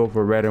 should we go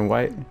for red and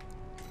white?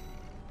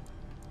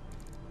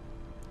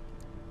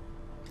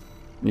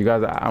 You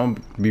guys, I'm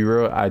gonna be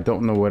real, I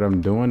don't know what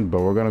I'm doing,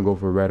 but we're gonna go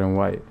for red and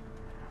white.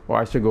 Or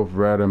I should go for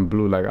red and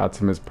blue like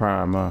Optimus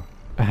Prime, huh?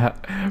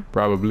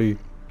 Probably.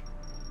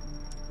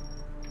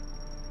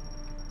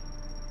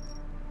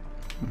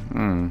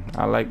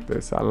 I like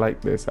this. I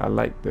like this. I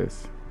like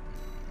this.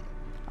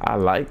 I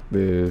like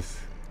this.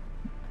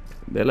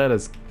 They let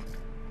us.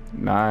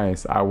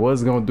 Nice. I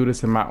was gonna do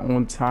this in my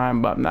own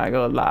time, but I'm not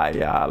gonna lie,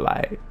 y'all.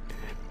 Like,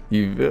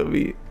 you feel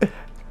me?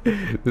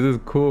 This is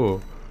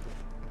cool.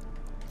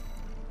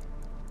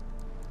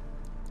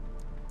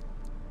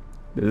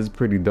 This is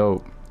pretty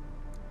dope.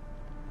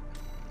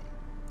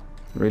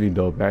 Really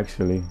dope,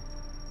 actually.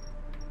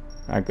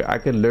 I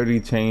could literally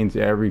change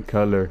every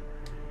color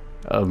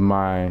of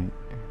my.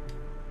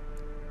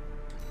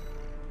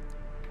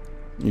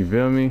 You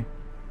feel me?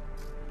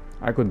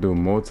 I could do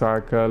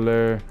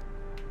multicolor.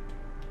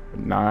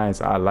 Nice.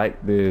 I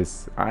like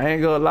this. I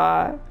ain't gonna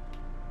lie.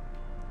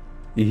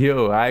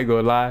 Yo, I ain't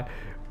gonna lie.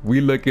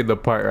 We looking the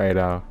part right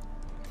now.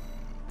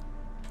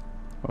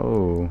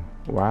 Oh,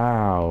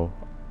 wow.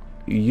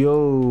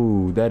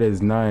 Yo, that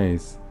is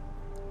nice.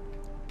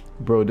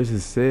 Bro, this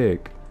is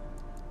sick.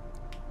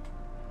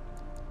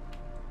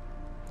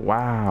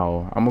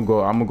 Wow. I'm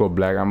gonna go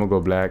black. I'm gonna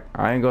go black.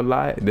 I ain't gonna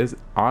lie. This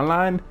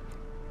online,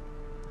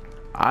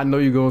 I know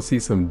you're gonna see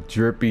some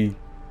drippy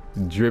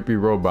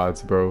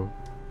robots, bro.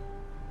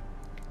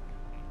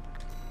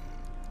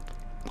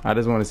 I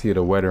just want to see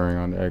the weathering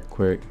on there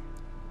quick.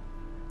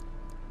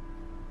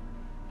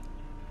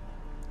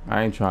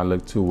 I ain't trying to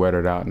look too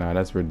weathered out now.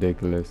 That's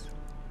ridiculous.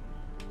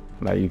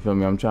 Like, you feel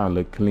me? I'm trying to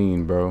look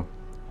clean, bro.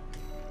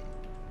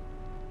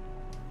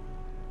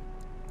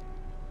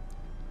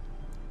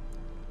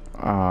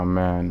 Oh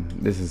man,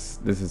 this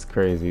is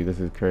crazy. This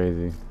is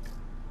crazy.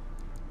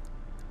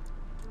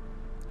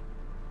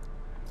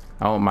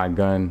 I want my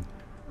gun.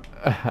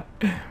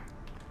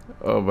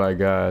 Oh my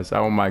gosh, I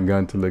want my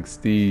gun to look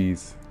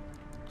steez.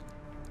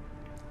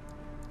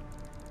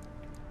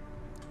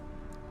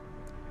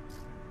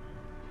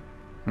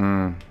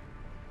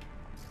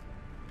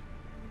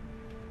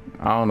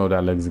 I don't know if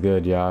that looks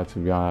good, y'all, to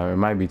be honest. It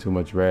might be too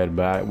much red,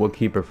 but we'll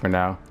keep it for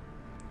now.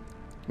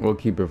 We'll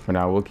keep it for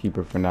now. We'll keep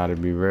it for now, to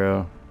be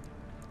real.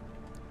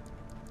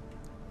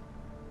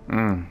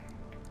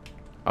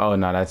 Oh,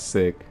 no, that's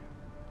sick.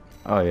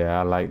 Oh, yeah,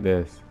 I like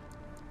this.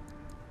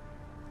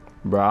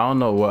 Bro, I don't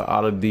know what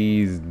all of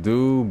these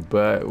do,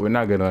 but we're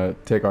not gonna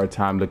take our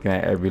time looking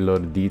at every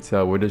little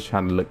detail. We're just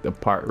trying to look the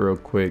part real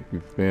quick, you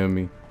feel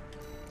me?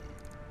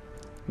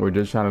 We're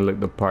just trying to look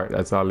the part,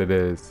 that's all it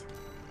is.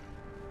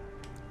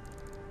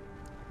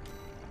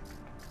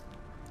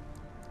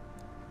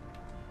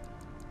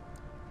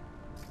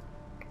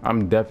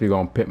 I'm definitely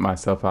gonna pimp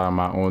myself out of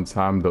my own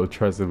time though,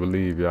 trust and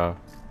believe, y'all.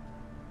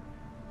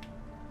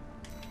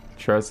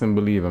 Trust and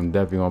believe, I'm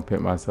definitely gonna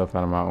pimp myself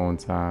out of my own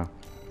time.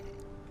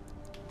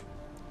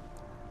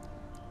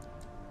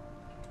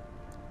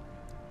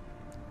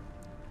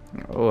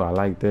 Oh, I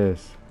like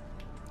this.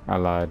 I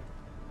lied.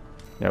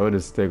 Yeah, we'll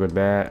just stick with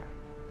that.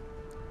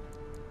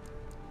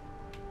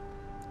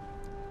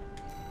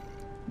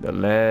 The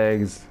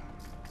legs.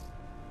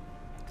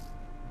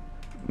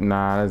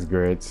 Nah, that's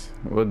great.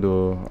 We'll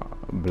do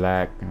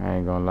black, I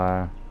ain't gonna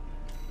lie.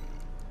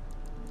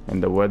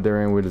 And the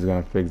weathering, we're just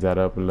gonna fix that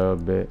up a little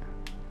bit.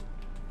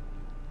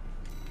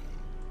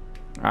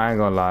 I ain't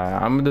gonna lie.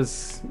 I'm gonna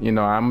just, you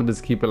know, I'm gonna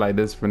just keep it like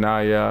this for now,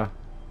 y'all.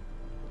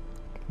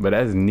 But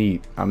that's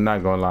neat. I'm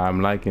not gonna lie. I'm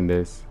liking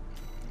this.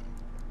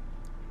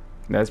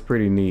 That's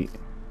pretty neat.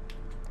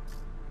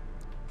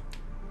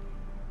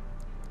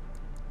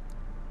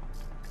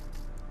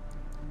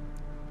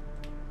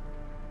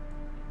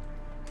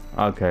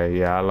 Okay,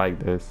 yeah, I like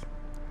this.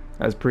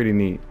 That's pretty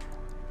neat.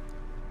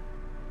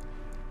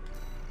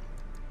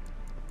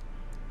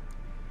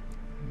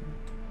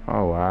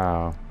 Oh,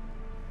 wow.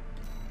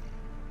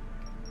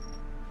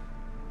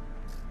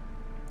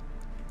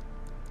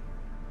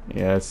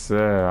 Yes,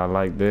 sir. I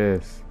like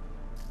this.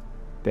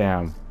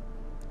 Damn.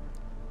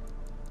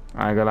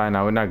 I ain't gonna lie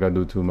now. We're not gonna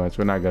do too much.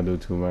 We're not gonna do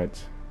too much.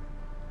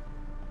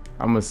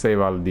 I'm gonna save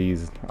all of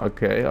these.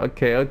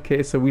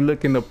 Okay. So we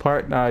looking the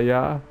part now,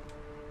 y'all.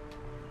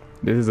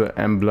 This is an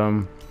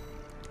emblem.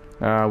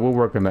 We'll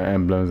work on the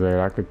emblems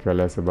later. I could care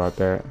less about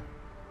that.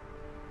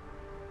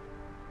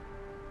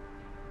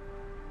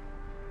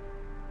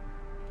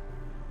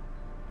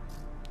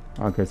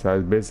 Okay, so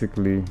it's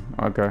basically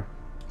okay.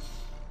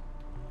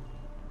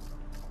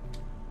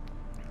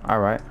 All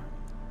right.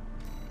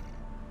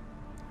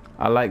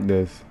 I like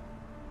this.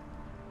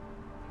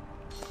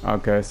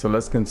 Okay, so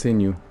let's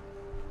continue.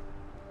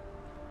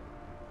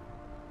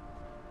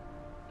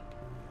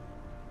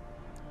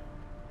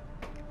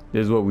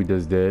 This is what we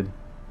just did,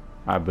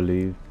 I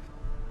believe.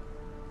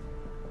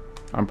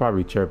 I'm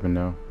probably chirping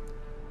though.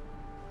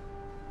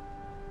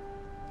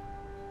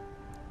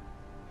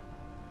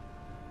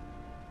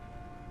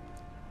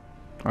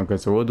 Okay,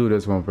 so we'll do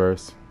this one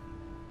first.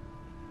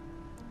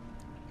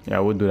 Yeah,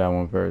 we'll do that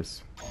one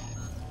first.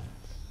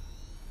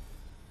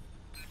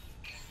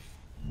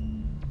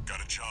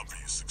 Got a job for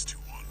you,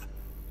 621.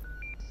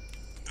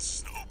 This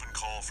is an open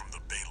call from the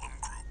Balaam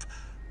Group,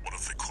 one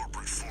of the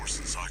corporate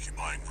forces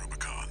occupying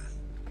Rubicon.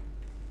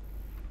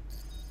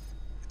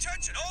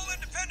 Attention, all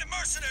independent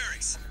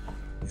mercenaries!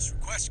 This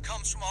request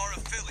comes from our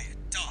affiliate,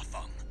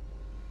 Dafeng.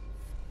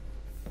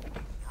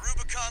 The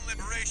Rubicon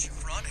Liberation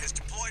Front has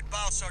deployed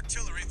Baus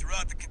artillery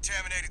throughout the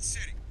contaminated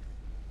city.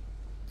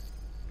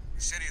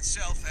 The city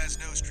itself has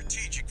no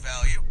strategic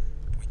value.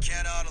 We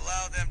cannot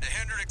allow them to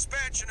hinder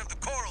expansion of the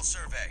Coral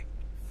Survey.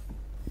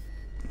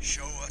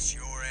 Show us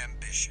your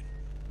ambition.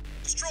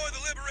 Destroy the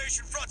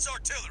Liberation Front's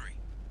artillery.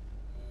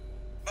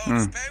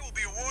 Bonus pay will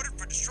be awarded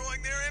for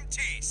destroying their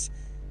MTs.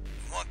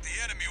 We want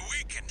the enemy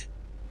weakened.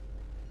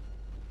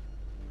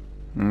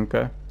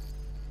 Okay.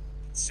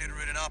 Consider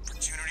it an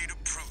opportunity to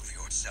prove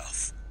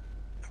yourself.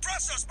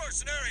 Impress us,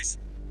 mercenaries!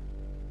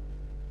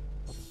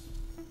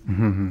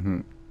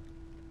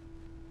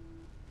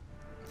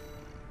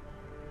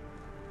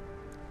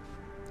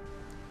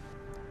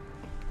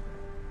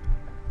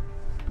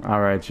 All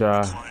right,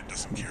 y'all.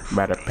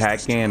 About to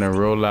pack in and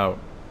roll out.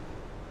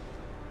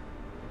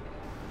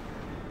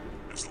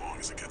 As long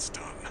as it gets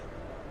done.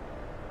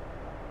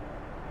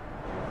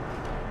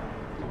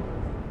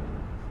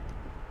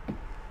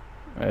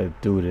 Let's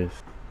do this.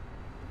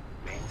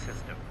 Main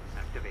system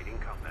activating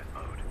combat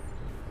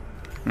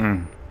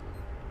mode.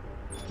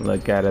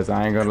 Look at us.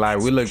 I ain't gonna lie.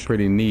 We look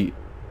pretty neat.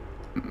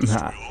 Destroy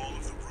all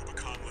of the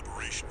Rubicon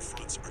Liberation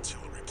Front's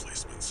artillery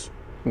placements.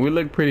 We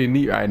look pretty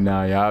neat right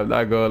now, y'all. I'm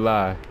not gonna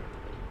lie.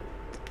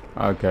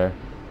 Okay.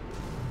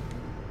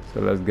 So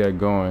let's get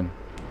going.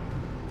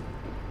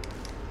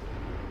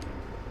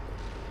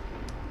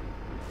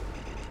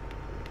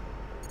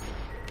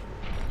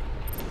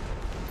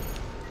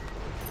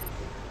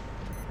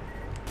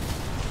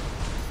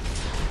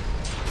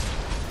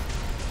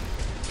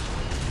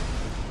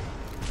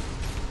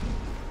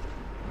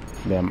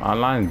 Damn,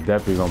 online is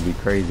definitely gonna be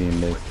crazy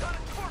in this. Got a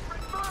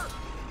corporate bird!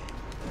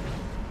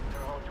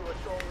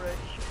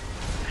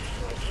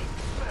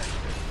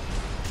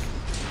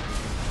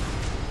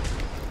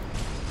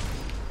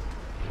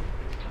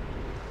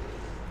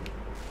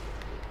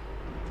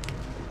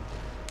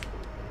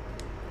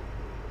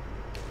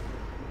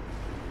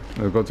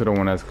 Let's go to the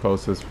one that's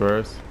closest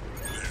first. There.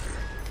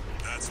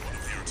 That's one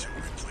of the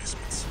artillery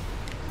emplacements. The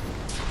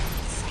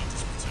front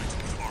is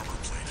protected with armor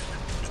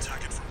plating.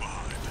 Attack it from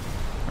behind.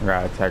 I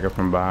gotta attack it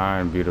from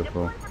behind.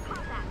 Beautiful. Deploy for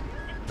combat.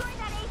 Destroy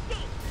that AC.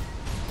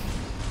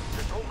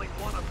 There's only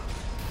one of them.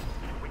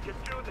 We can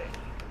do this.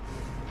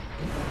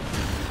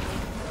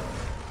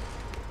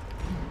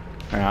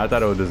 Man, I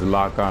thought it would just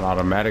lock on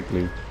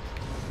automatically.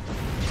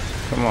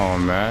 Come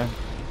on, man.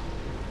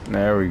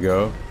 There we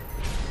go.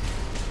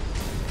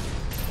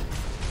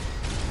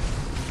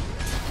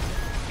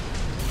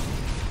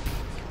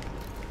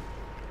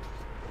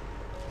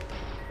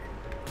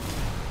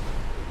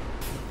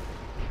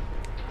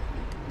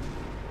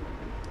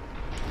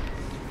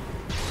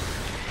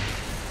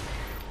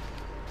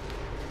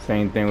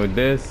 Same thing with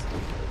this.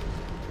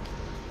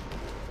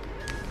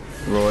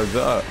 Rolls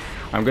up.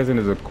 I'm guessing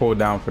there's a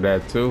cooldown for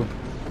that too. We're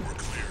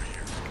clear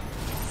here.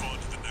 Move on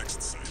to the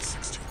next site,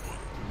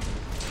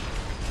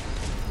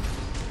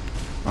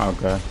 621.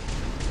 Okay.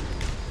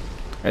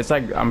 It's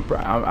like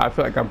I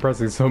feel like I'm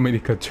pressing so many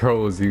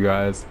controls, you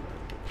guys.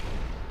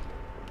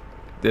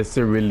 Just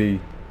to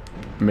really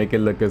make it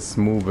look as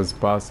smooth as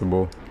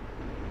possible.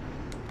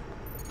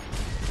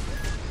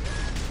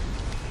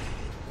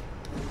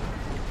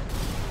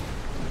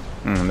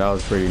 That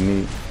was pretty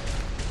neat.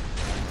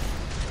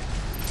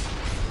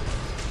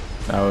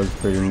 That was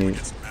pretty neat.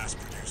 Get some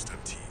mass-produced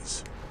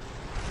MTs.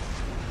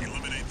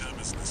 Eliminate them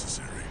as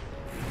necessary.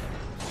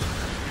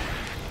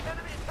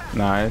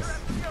 Nice.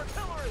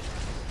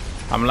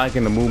 I'm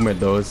liking the movement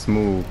though. It's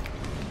smooth.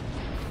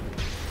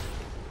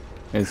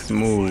 It's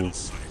smooth.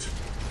 Site.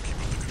 Keep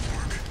up the good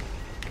work.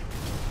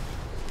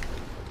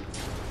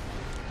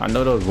 I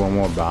know there was one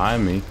more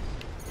behind me.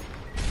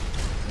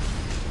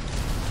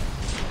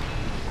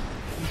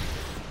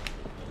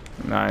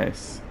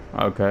 Nice.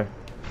 Okay.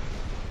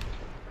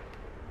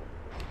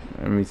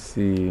 Let me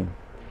see.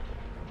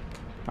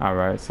 All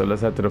right, so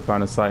let's head to the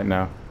final site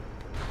now.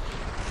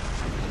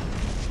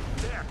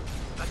 There.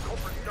 That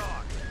culprit's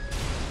dog.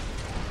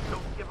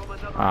 Don't give him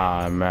another.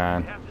 Ah,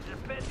 man. We have to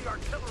defend the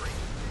artillery.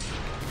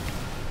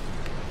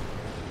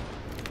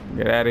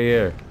 Get out of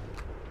here.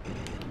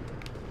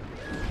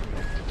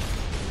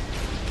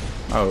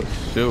 Oh,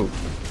 shoot.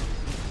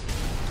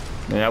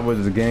 Man, I was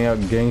just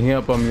ganging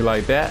up on me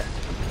like that.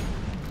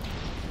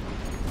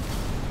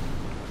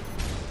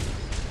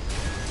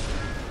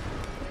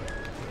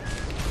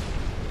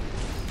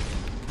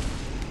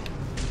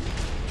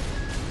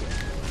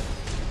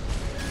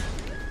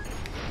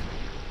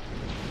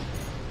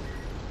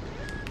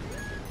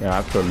 Yeah,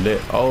 I feel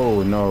lit.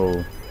 Oh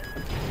no.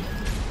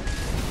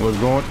 What's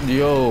going?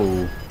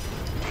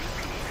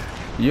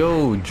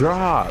 Yo,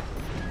 drop.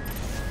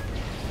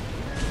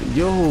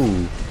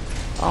 Yo,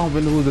 I don't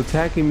even know who's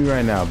attacking me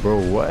right now, bro.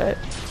 What?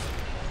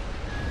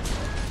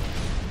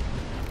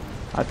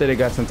 I think they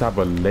got some type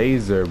of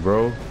laser,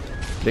 bro.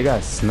 They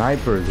got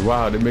snipers.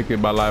 Wow, they're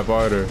making my life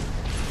harder.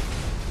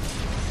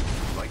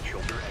 Light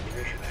shoulder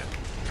ammunition at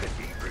 50%.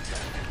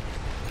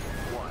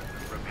 One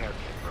repair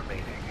kit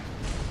remaining.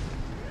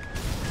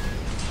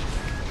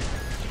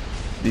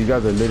 These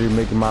guys are literally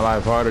making my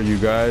life harder, you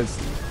guys.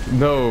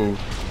 No.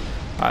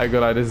 I ain't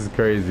gonna lie, this is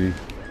crazy.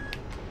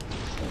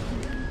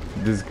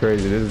 This is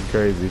crazy, this is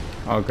crazy.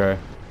 Okay.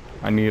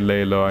 I need to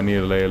lay low, I need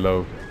to lay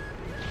low. Clear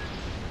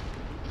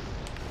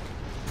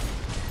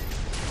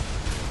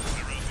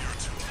out the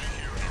artillery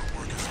here and our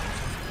work is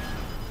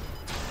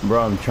over.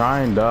 Bro, I'm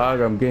trying,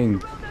 dog. I'm getting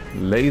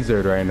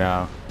lasered right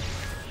now.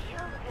 Kill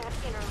that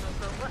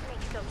interloper. What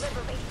makes the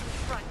Liberation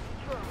Front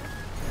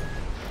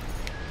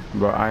strong?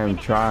 Bro, I am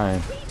trying.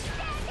 We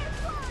stand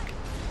as one.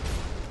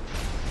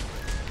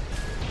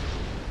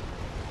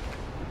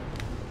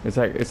 It's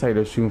like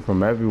they're shooting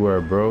from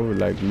everywhere, bro.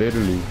 Like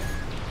literally.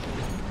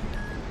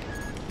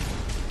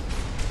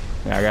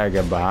 Yeah, I gotta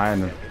get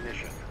behind them.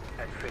 Ammunition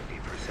at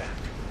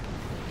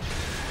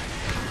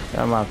 50%.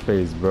 Got my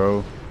face,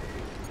 bro.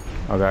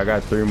 Okay, I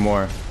got 3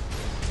 more.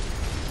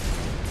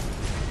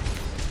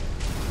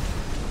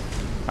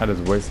 I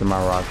just wasted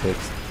my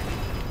rockets.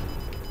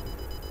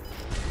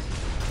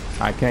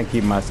 I can't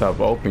keep myself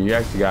open. You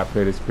actually gotta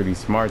play this pretty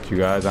smart, you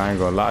guys. I ain't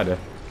gonna lie to.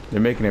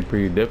 They're making it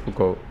pretty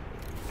difficult.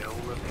 No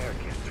repair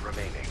kits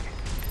remaining.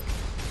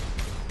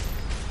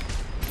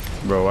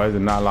 Bro, why is it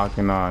not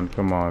locking on?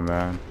 Come on,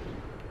 man.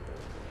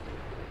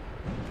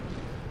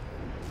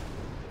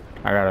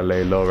 I gotta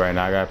lay low right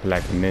now. I gotta play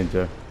like a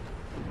ninja.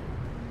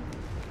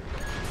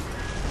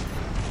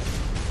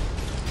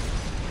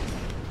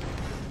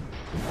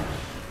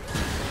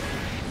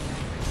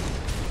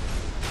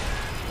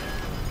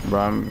 Bro,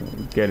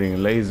 I'm getting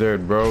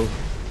lasered, bro.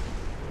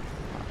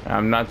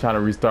 I'm not trying to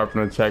restart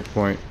from the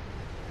checkpoint.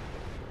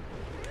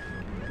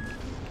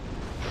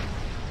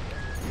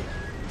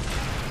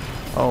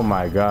 Oh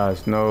my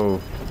gosh, no.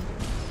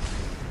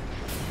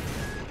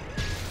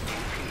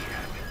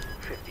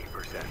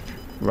 50%.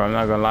 Bro, I'm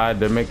not gonna lie,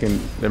 they're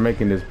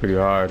making this pretty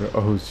hard.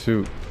 Oh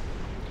shoot.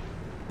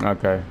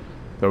 Okay.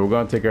 So we're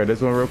gonna take care of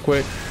this one real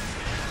quick.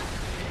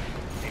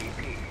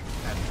 AP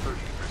at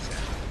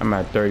 30%. I'm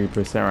at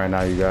 30% right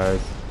now, you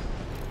guys.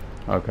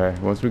 Okay,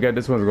 once we get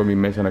this one, it's gonna be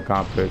mission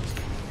accomplished.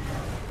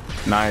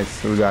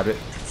 Nice, we got it.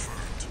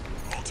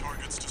 Confirmed. All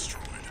targets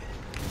destroyed.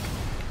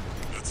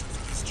 That's it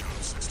for this job,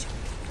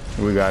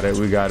 16. We got it,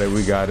 we got it,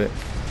 we got it.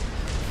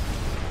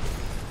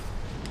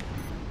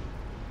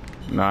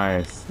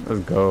 Nice,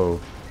 let's go.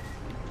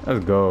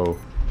 Let's go.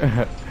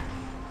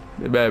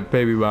 They better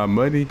pay me my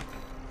money.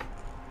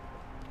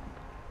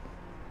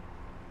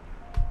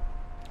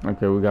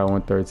 Okay, we got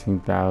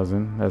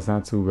 113,000. That's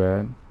not too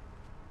bad.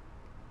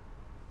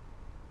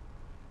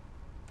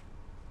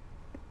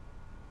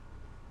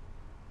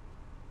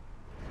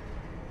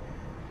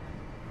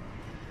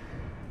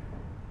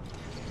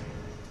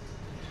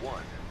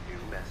 One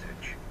new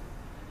message.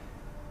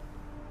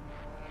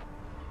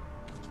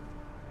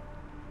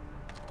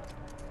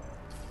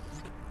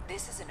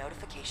 This is a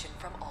notification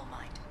from All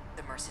Might,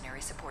 the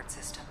mercenary support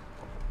system.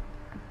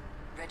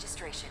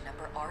 Registration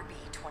number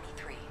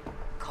RB23.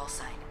 Call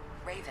sign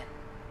Raven.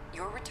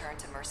 Your return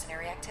to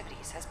mercenary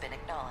activities has been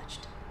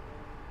acknowledged.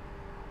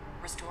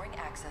 Restoring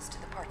access to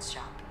the parts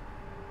shop.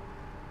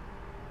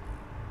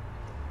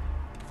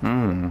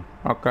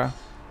 Okay.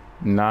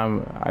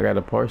 Now I got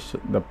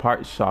the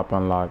part shop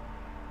unlocked.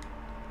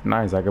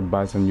 Nice, I could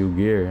buy some new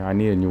gear. I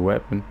need a new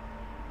weapon.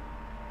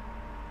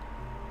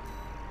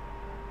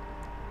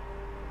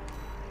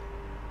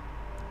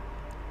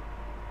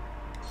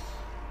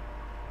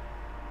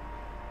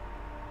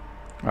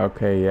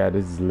 Okay, yeah,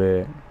 this is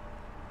lit.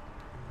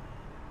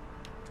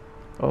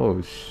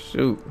 Oh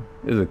shoot,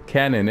 it's a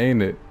cannon,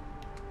 ain't it?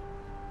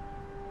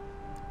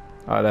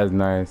 Oh, that's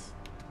nice.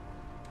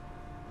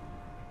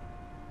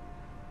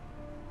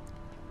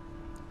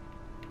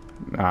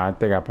 Nah, I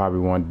think I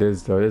probably want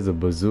this though. This is a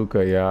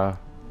bazooka, y'all.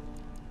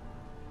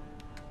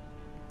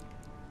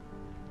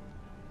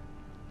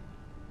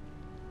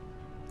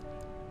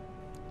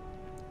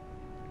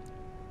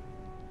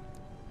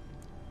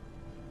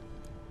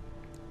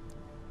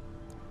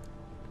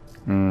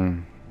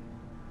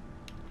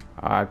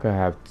 I could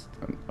have.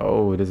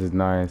 Oh, this is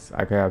nice.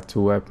 I could have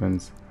 2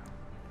 weapons.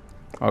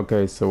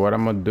 Okay, so what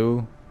I'm gonna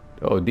do?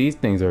 Oh, these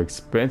things are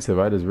expensive.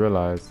 I just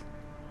realized.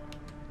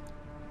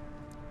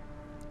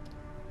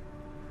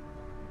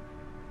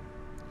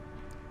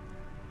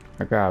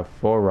 I could have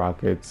 4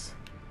 rockets.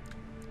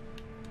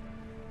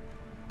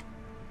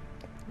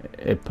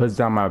 It puts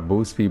down my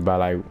boost speed by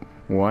like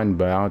 1,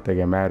 but I don't think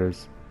it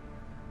matters.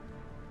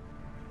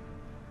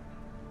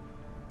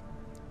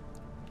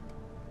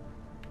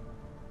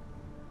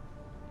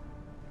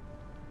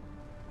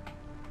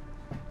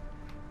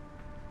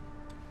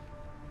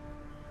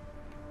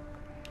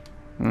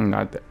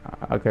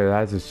 Okay,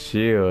 that's a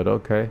shield.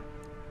 Okay.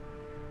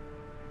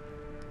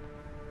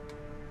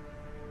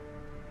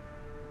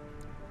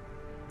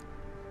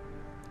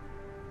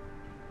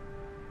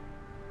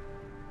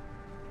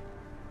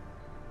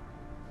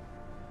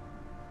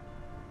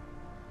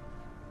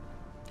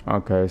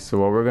 Okay, so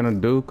what we're gonna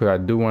do, because I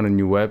do want a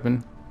new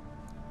weapon.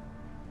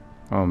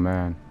 Oh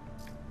man.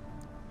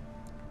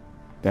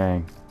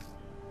 Dang.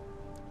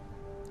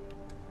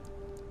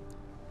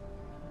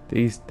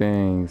 These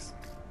things.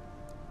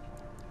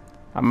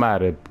 I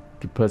might have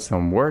to put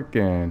some work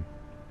in.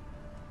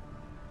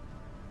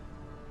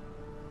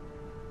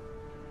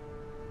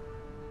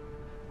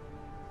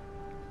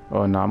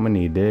 Oh no, I'm gonna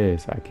need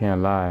this. I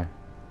can't lie.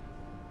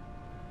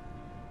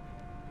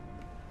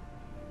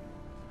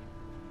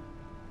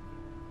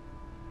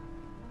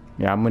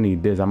 Yeah, I'm gonna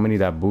need this. I'm gonna need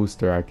that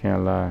booster. I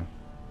can't lie.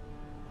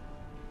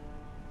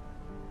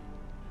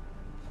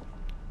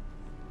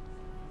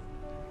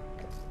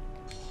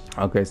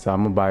 Okay, so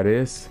I'm gonna buy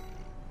this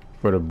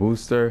for the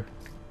booster.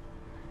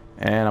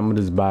 And I'm gonna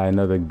just buy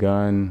another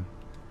gun.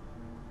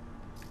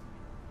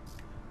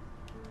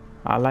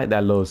 I like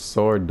that little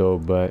sword though,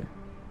 but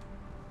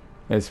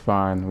it's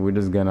fine. We're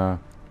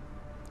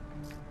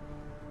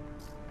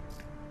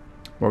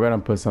gonna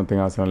put something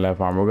else on the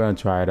left arm. We're gonna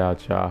try it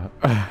out, y'all.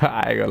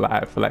 I ain't gonna lie.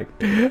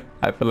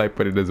 I feel like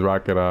putting this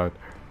rocket on,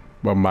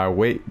 but my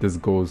weight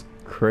just goes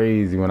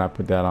crazy when I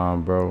put that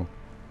on, bro.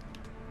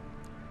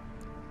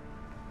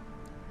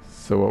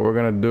 So what we're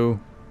gonna do?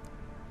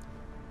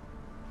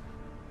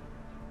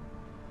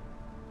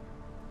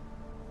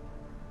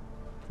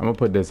 I'm gonna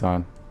put this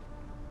on.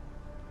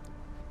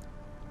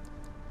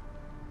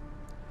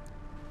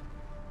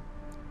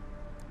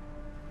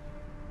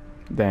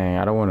 Dang,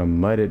 I don't want to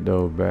mud it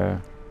though,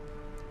 bruh.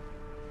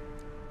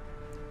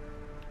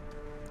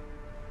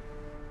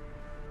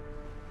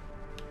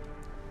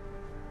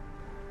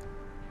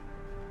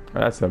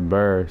 That's a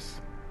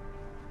burst.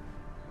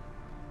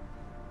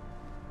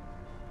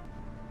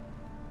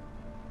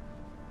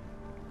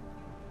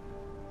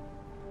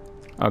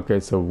 Okay,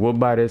 so we'll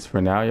buy this for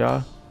now,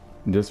 y'all.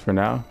 Just for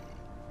now.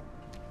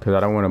 Because I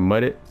don't want to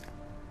mud it.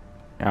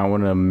 And I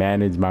want to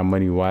manage my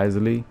money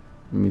wisely.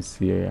 Let me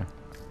see here.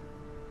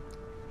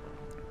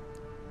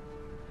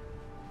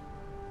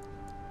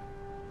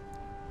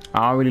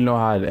 I don't really know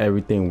how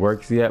everything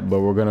works yet, but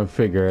we're going to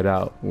figure it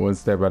out one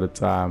step at a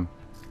time.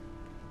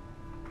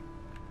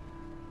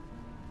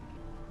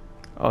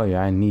 Oh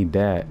yeah, I need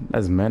that.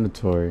 That's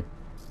mandatory.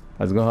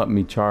 That's going to help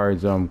me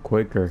charge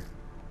quicker.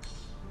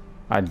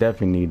 I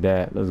definitely need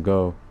that. Let's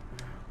go.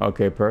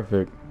 Okay,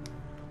 perfect.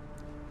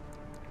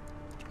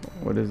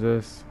 What is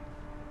this?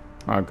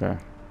 Okay.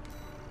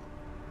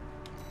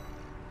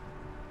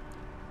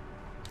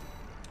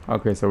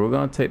 Okay, so we're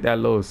gonna take that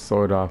little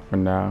sword off for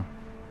now.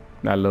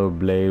 That little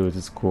blade, which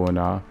is cool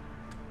now.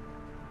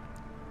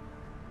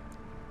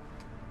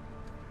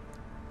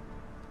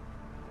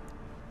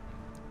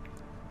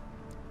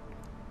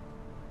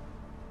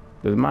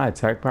 Does my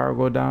attack power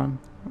go down?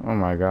 Oh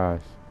my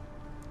gosh.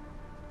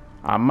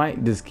 I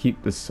might just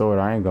keep the sword,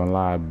 I ain't gonna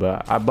lie,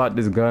 but I bought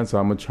this gun, so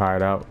I'm gonna try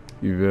it out.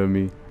 You feel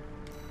me?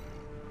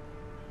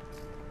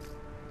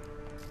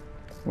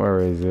 Where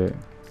is it?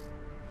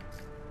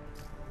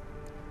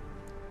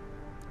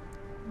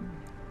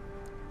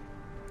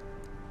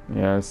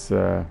 Yes,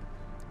 oh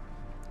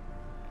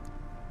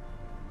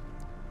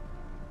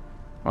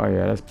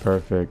yeah, that's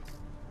perfect.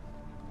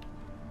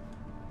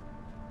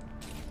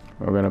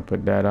 We're gonna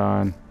put that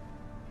on.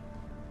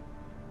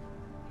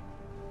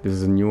 This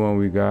is a new one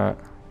we got.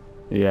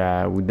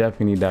 Yeah, we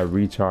definitely need that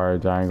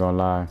recharge, I ain't gonna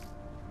lie.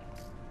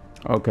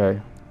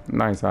 Okay,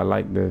 nice, I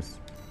like this.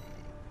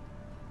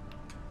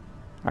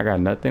 I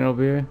got nothing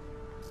over here?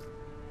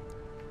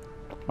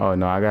 Oh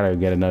no, I gotta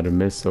get another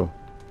missile.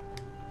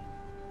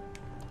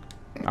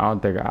 I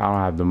don't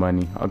have the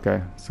money.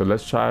 Okay, so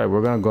let's try it.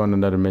 We're gonna go on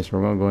another mission.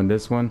 We're gonna go in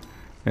this one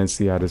and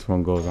see how this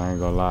one goes. I ain't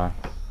gonna lie.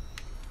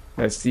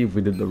 Let's see if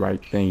we did the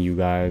right thing, you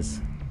guys.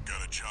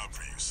 Got a job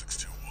for you,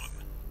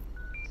 621.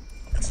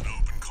 It's an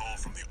open call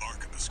from the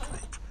Archivist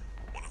Group,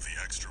 one of the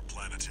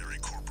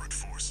extraplanetary corporate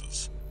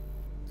forces.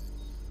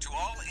 To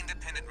all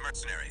independent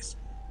mercenaries,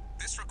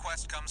 this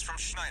request comes from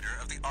Schneider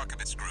of the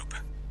Archivist Group.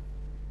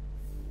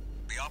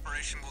 The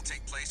operation will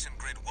take place in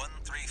Grid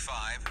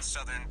 135,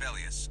 Southern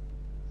Belius.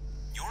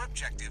 Your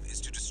objective is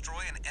to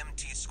destroy an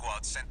MT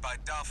squad sent by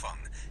Dafeng,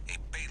 a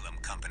Balaam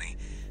company,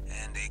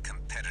 and a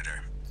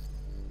competitor.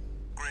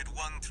 Grid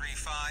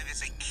 135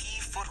 is a key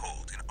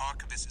foothold in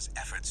Archivist's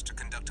efforts to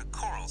conduct a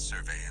coral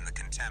survey in the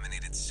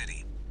contaminated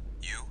city.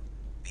 You,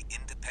 the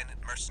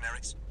independent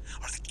mercenaries,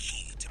 are the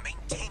key to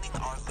maintaining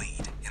our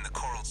lead in the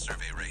coral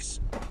survey race.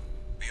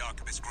 The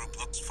Archivist Group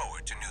looks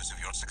forward to news of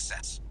your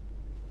success.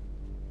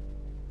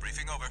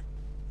 Briefing over,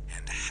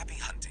 and happy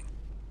hunting.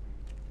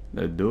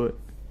 Let's do it.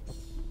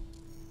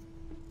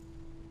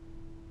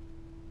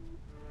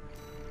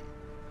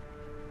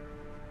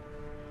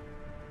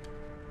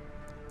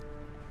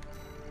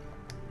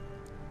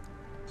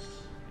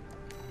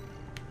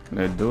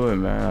 Let's do it,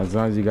 man. As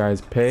long as you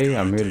guys pay,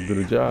 I'm here to do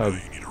the job.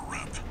 You need a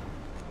rep.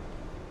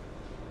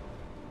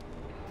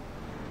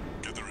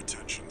 Get their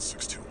attention,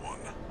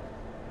 621.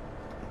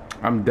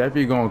 I'm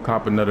definitely gonna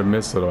cop another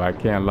missile though, I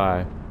can't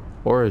lie.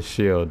 Or a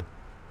shield.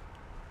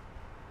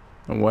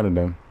 One of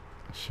them.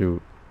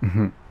 Shoot.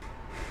 Main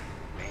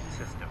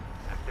system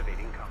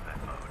activating combat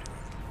mode.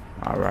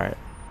 Alright.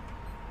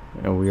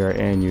 And we are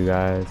in, you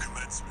guys.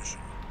 Commence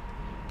mission.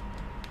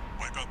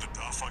 Wipe out the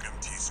Dafeng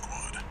MT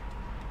squad.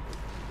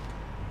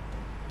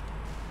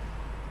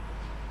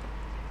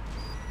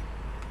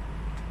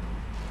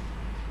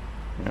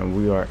 And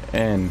we are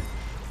in.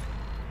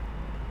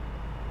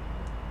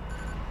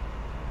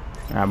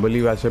 I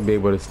believe I should be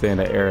able to stay in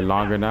the air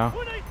longer now.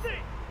 Looks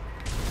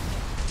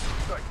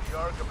like the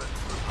Archivist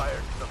was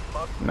hired to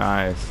fuck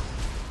Nice.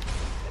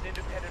 an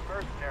independent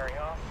mercenary,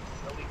 huh?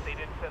 At least they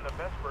didn't send the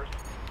best person.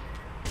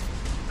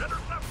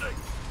 Intercepting!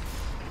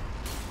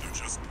 They're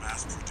just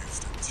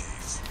mass-produced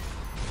MTs.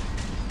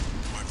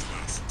 Wipe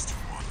them out,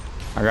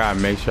 621. I gotta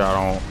make sure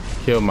I don't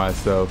kill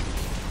myself.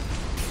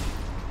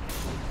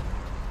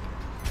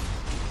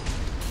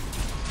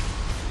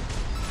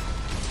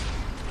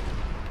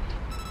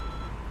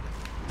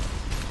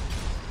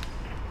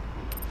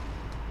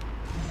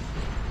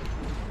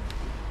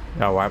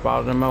 Y'all wipe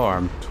out them or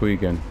I'm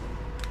tweaking?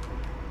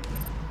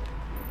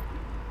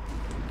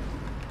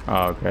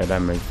 Oh, okay,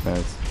 that makes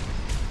sense.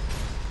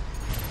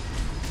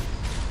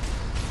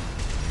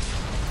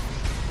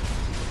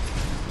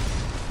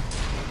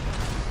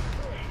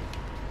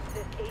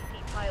 This AC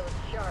pilot's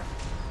sharp.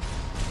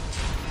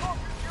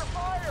 Focus your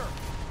fire!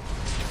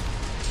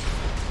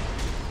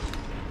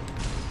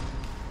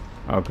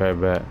 Okay,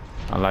 bet.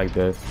 I like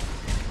this.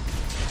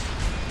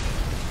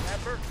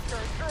 That burst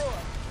turned through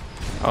us.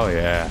 Oh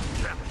yeah.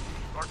 Damn it.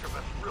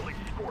 Archivist really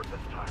scored this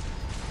time.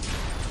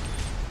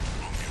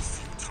 Only a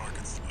few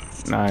targets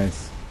left.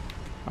 Nice.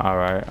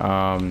 Alright,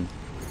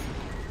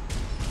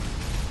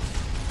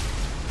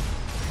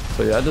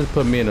 so y'all just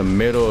put me in the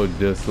middle of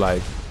just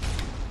like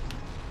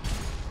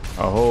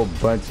a whole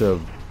bunch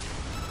of,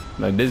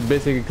 like, this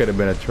basically could have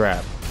been a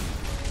trap.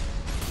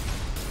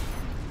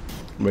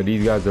 But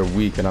these guys are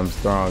weak and I'm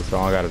strong, so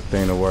I don't got a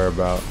thing to worry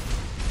about.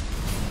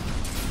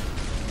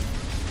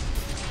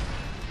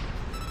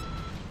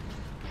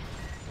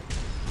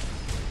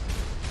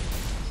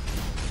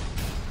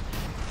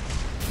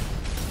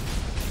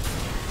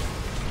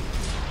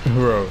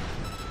 Bro,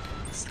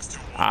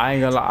 I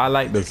ain't gonna lie, I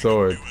like the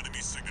sword. New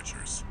enemy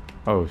signatures.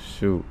 Oh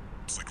shoot.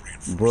 It's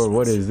like Bro,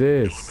 what is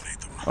this? Eliminate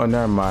them. Oh,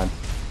 never mind.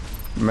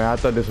 Man, I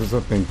thought this was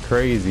something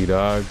crazy,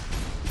 dog.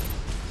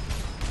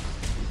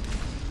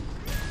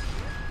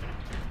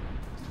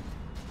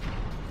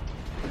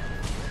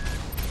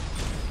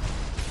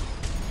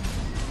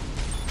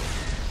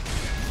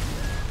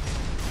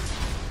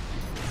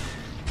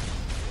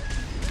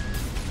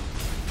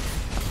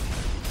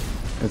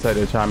 It's like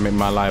they're trying to make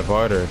my life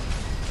harder.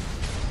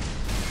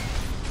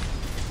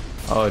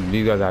 Oh,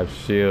 these guys have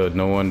shield.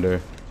 No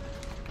wonder.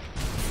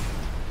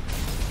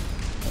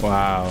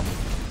 Wow.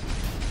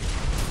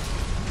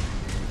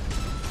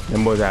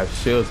 Them boys have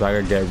shields, so I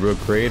can get real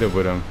creative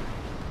with them.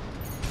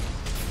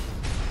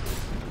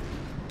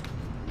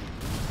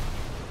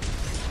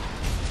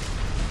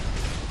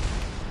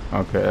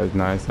 Okay, that's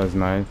nice. That's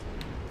nice.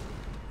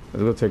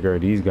 Let's go take care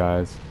of these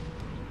guys.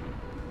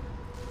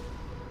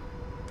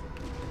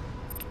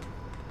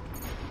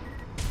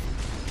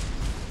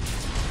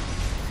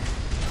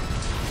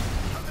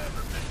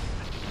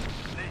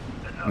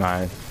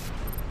 Nice.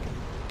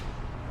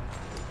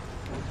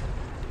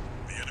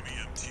 The enemy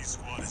MT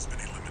squad has been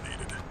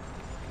eliminated.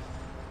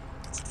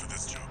 That's it for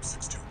this job,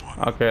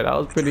 621. Okay, that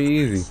was pretty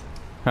easy.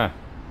 Huh.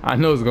 I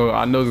know it's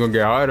gonna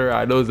get harder.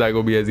 I know it's not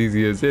gonna be as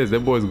easy as this.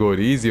 That boy's going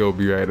easy on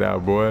me right now,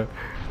 boy.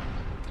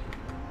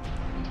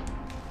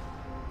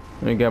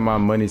 Let me get my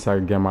money so I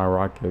can get my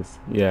rockets.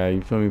 Yeah,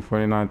 you feel me?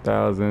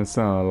 49,000,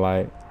 something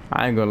like.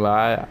 I ain't gonna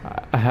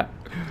lie.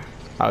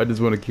 I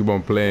just want to keep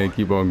on playing,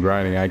 keep on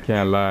grinding. I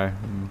can't lie.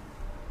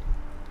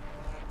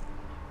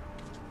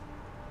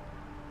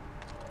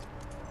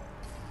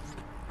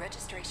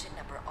 Registration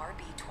number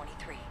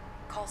RB23,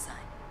 call sign,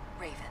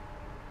 Raven.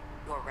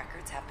 Your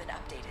records have been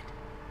updated.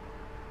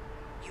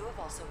 You have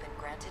also been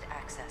granted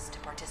access to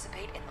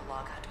participate in the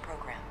Log Hunt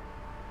program.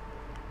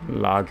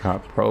 Log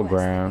Hunt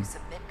program. You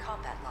submit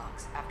combat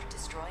logs after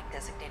destroying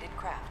designated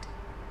craft.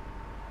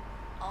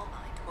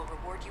 Allmind will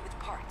reward you with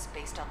parts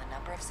based on the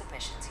number of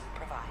submissions you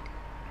provide.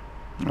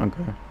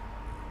 Okay.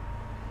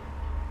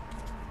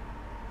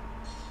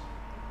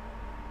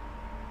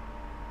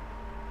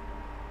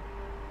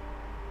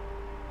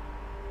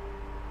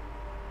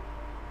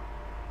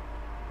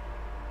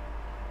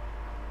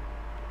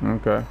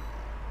 Okay.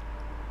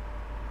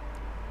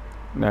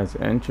 That's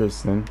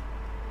interesting.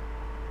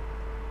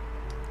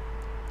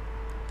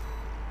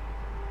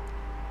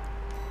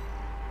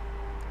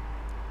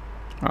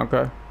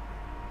 Okay.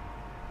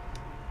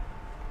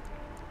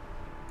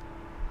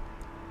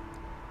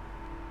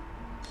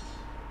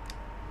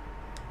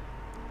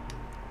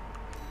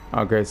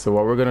 Okay, so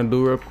what we're gonna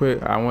do real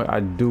quick, I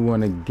do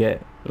want to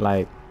get,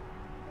 like,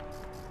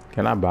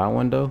 can I buy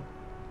one though?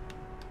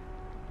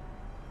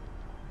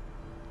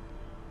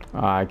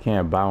 Oh, I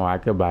can't buy one. I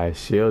could buy a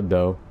shield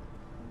though.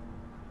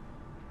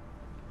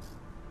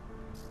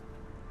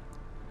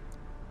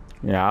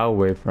 Yeah, I'll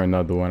wait for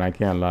another one. I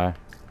can't lie.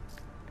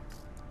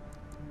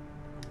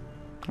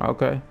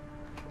 Okay.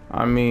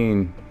 I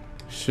mean,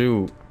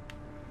 shoot.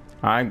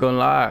 I ain't gonna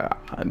lie.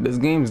 This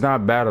game's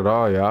not bad at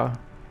all, y'all.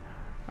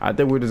 I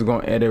think we're just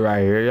gonna end it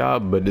right here, y'all.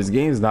 But this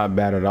game's not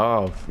bad at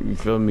all. You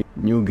feel me?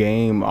 New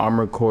game,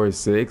 Amored Core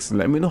 6.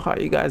 Let me know how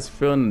you guys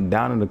feeling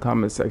down in the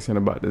comment section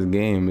about this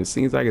game. It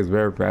seems like it's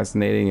very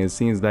fascinating. It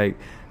seems like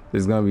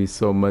there's gonna be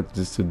so much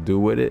just to do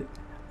with it.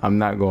 I'm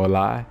not gonna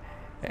lie.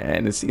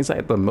 And it seems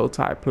like the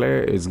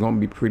multiplayer is gonna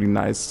be pretty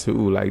nice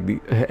too. Like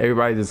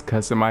everybody just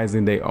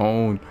customizing their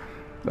own.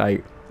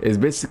 Like it's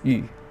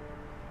basically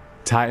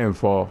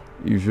Titanfall.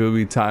 You feel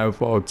me?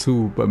 Titanfall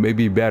 2, but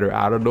maybe better.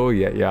 I don't know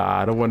yet. Yeah,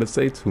 I don't want to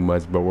say too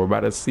much, but we're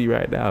about to see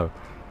right now.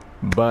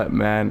 But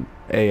man,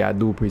 hey, I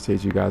do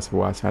appreciate you guys for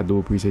watching. I do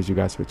appreciate you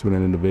guys for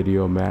tuning in the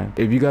video, man.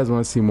 If you guys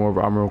want to see more of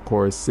Amored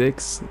Core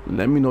 6,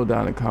 let me know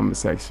down in the comment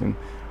section.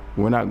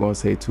 We're not gonna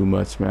say too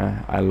much,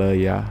 man. I love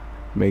y'all.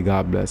 May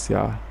God bless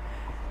y'all.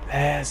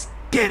 Let's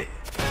get it.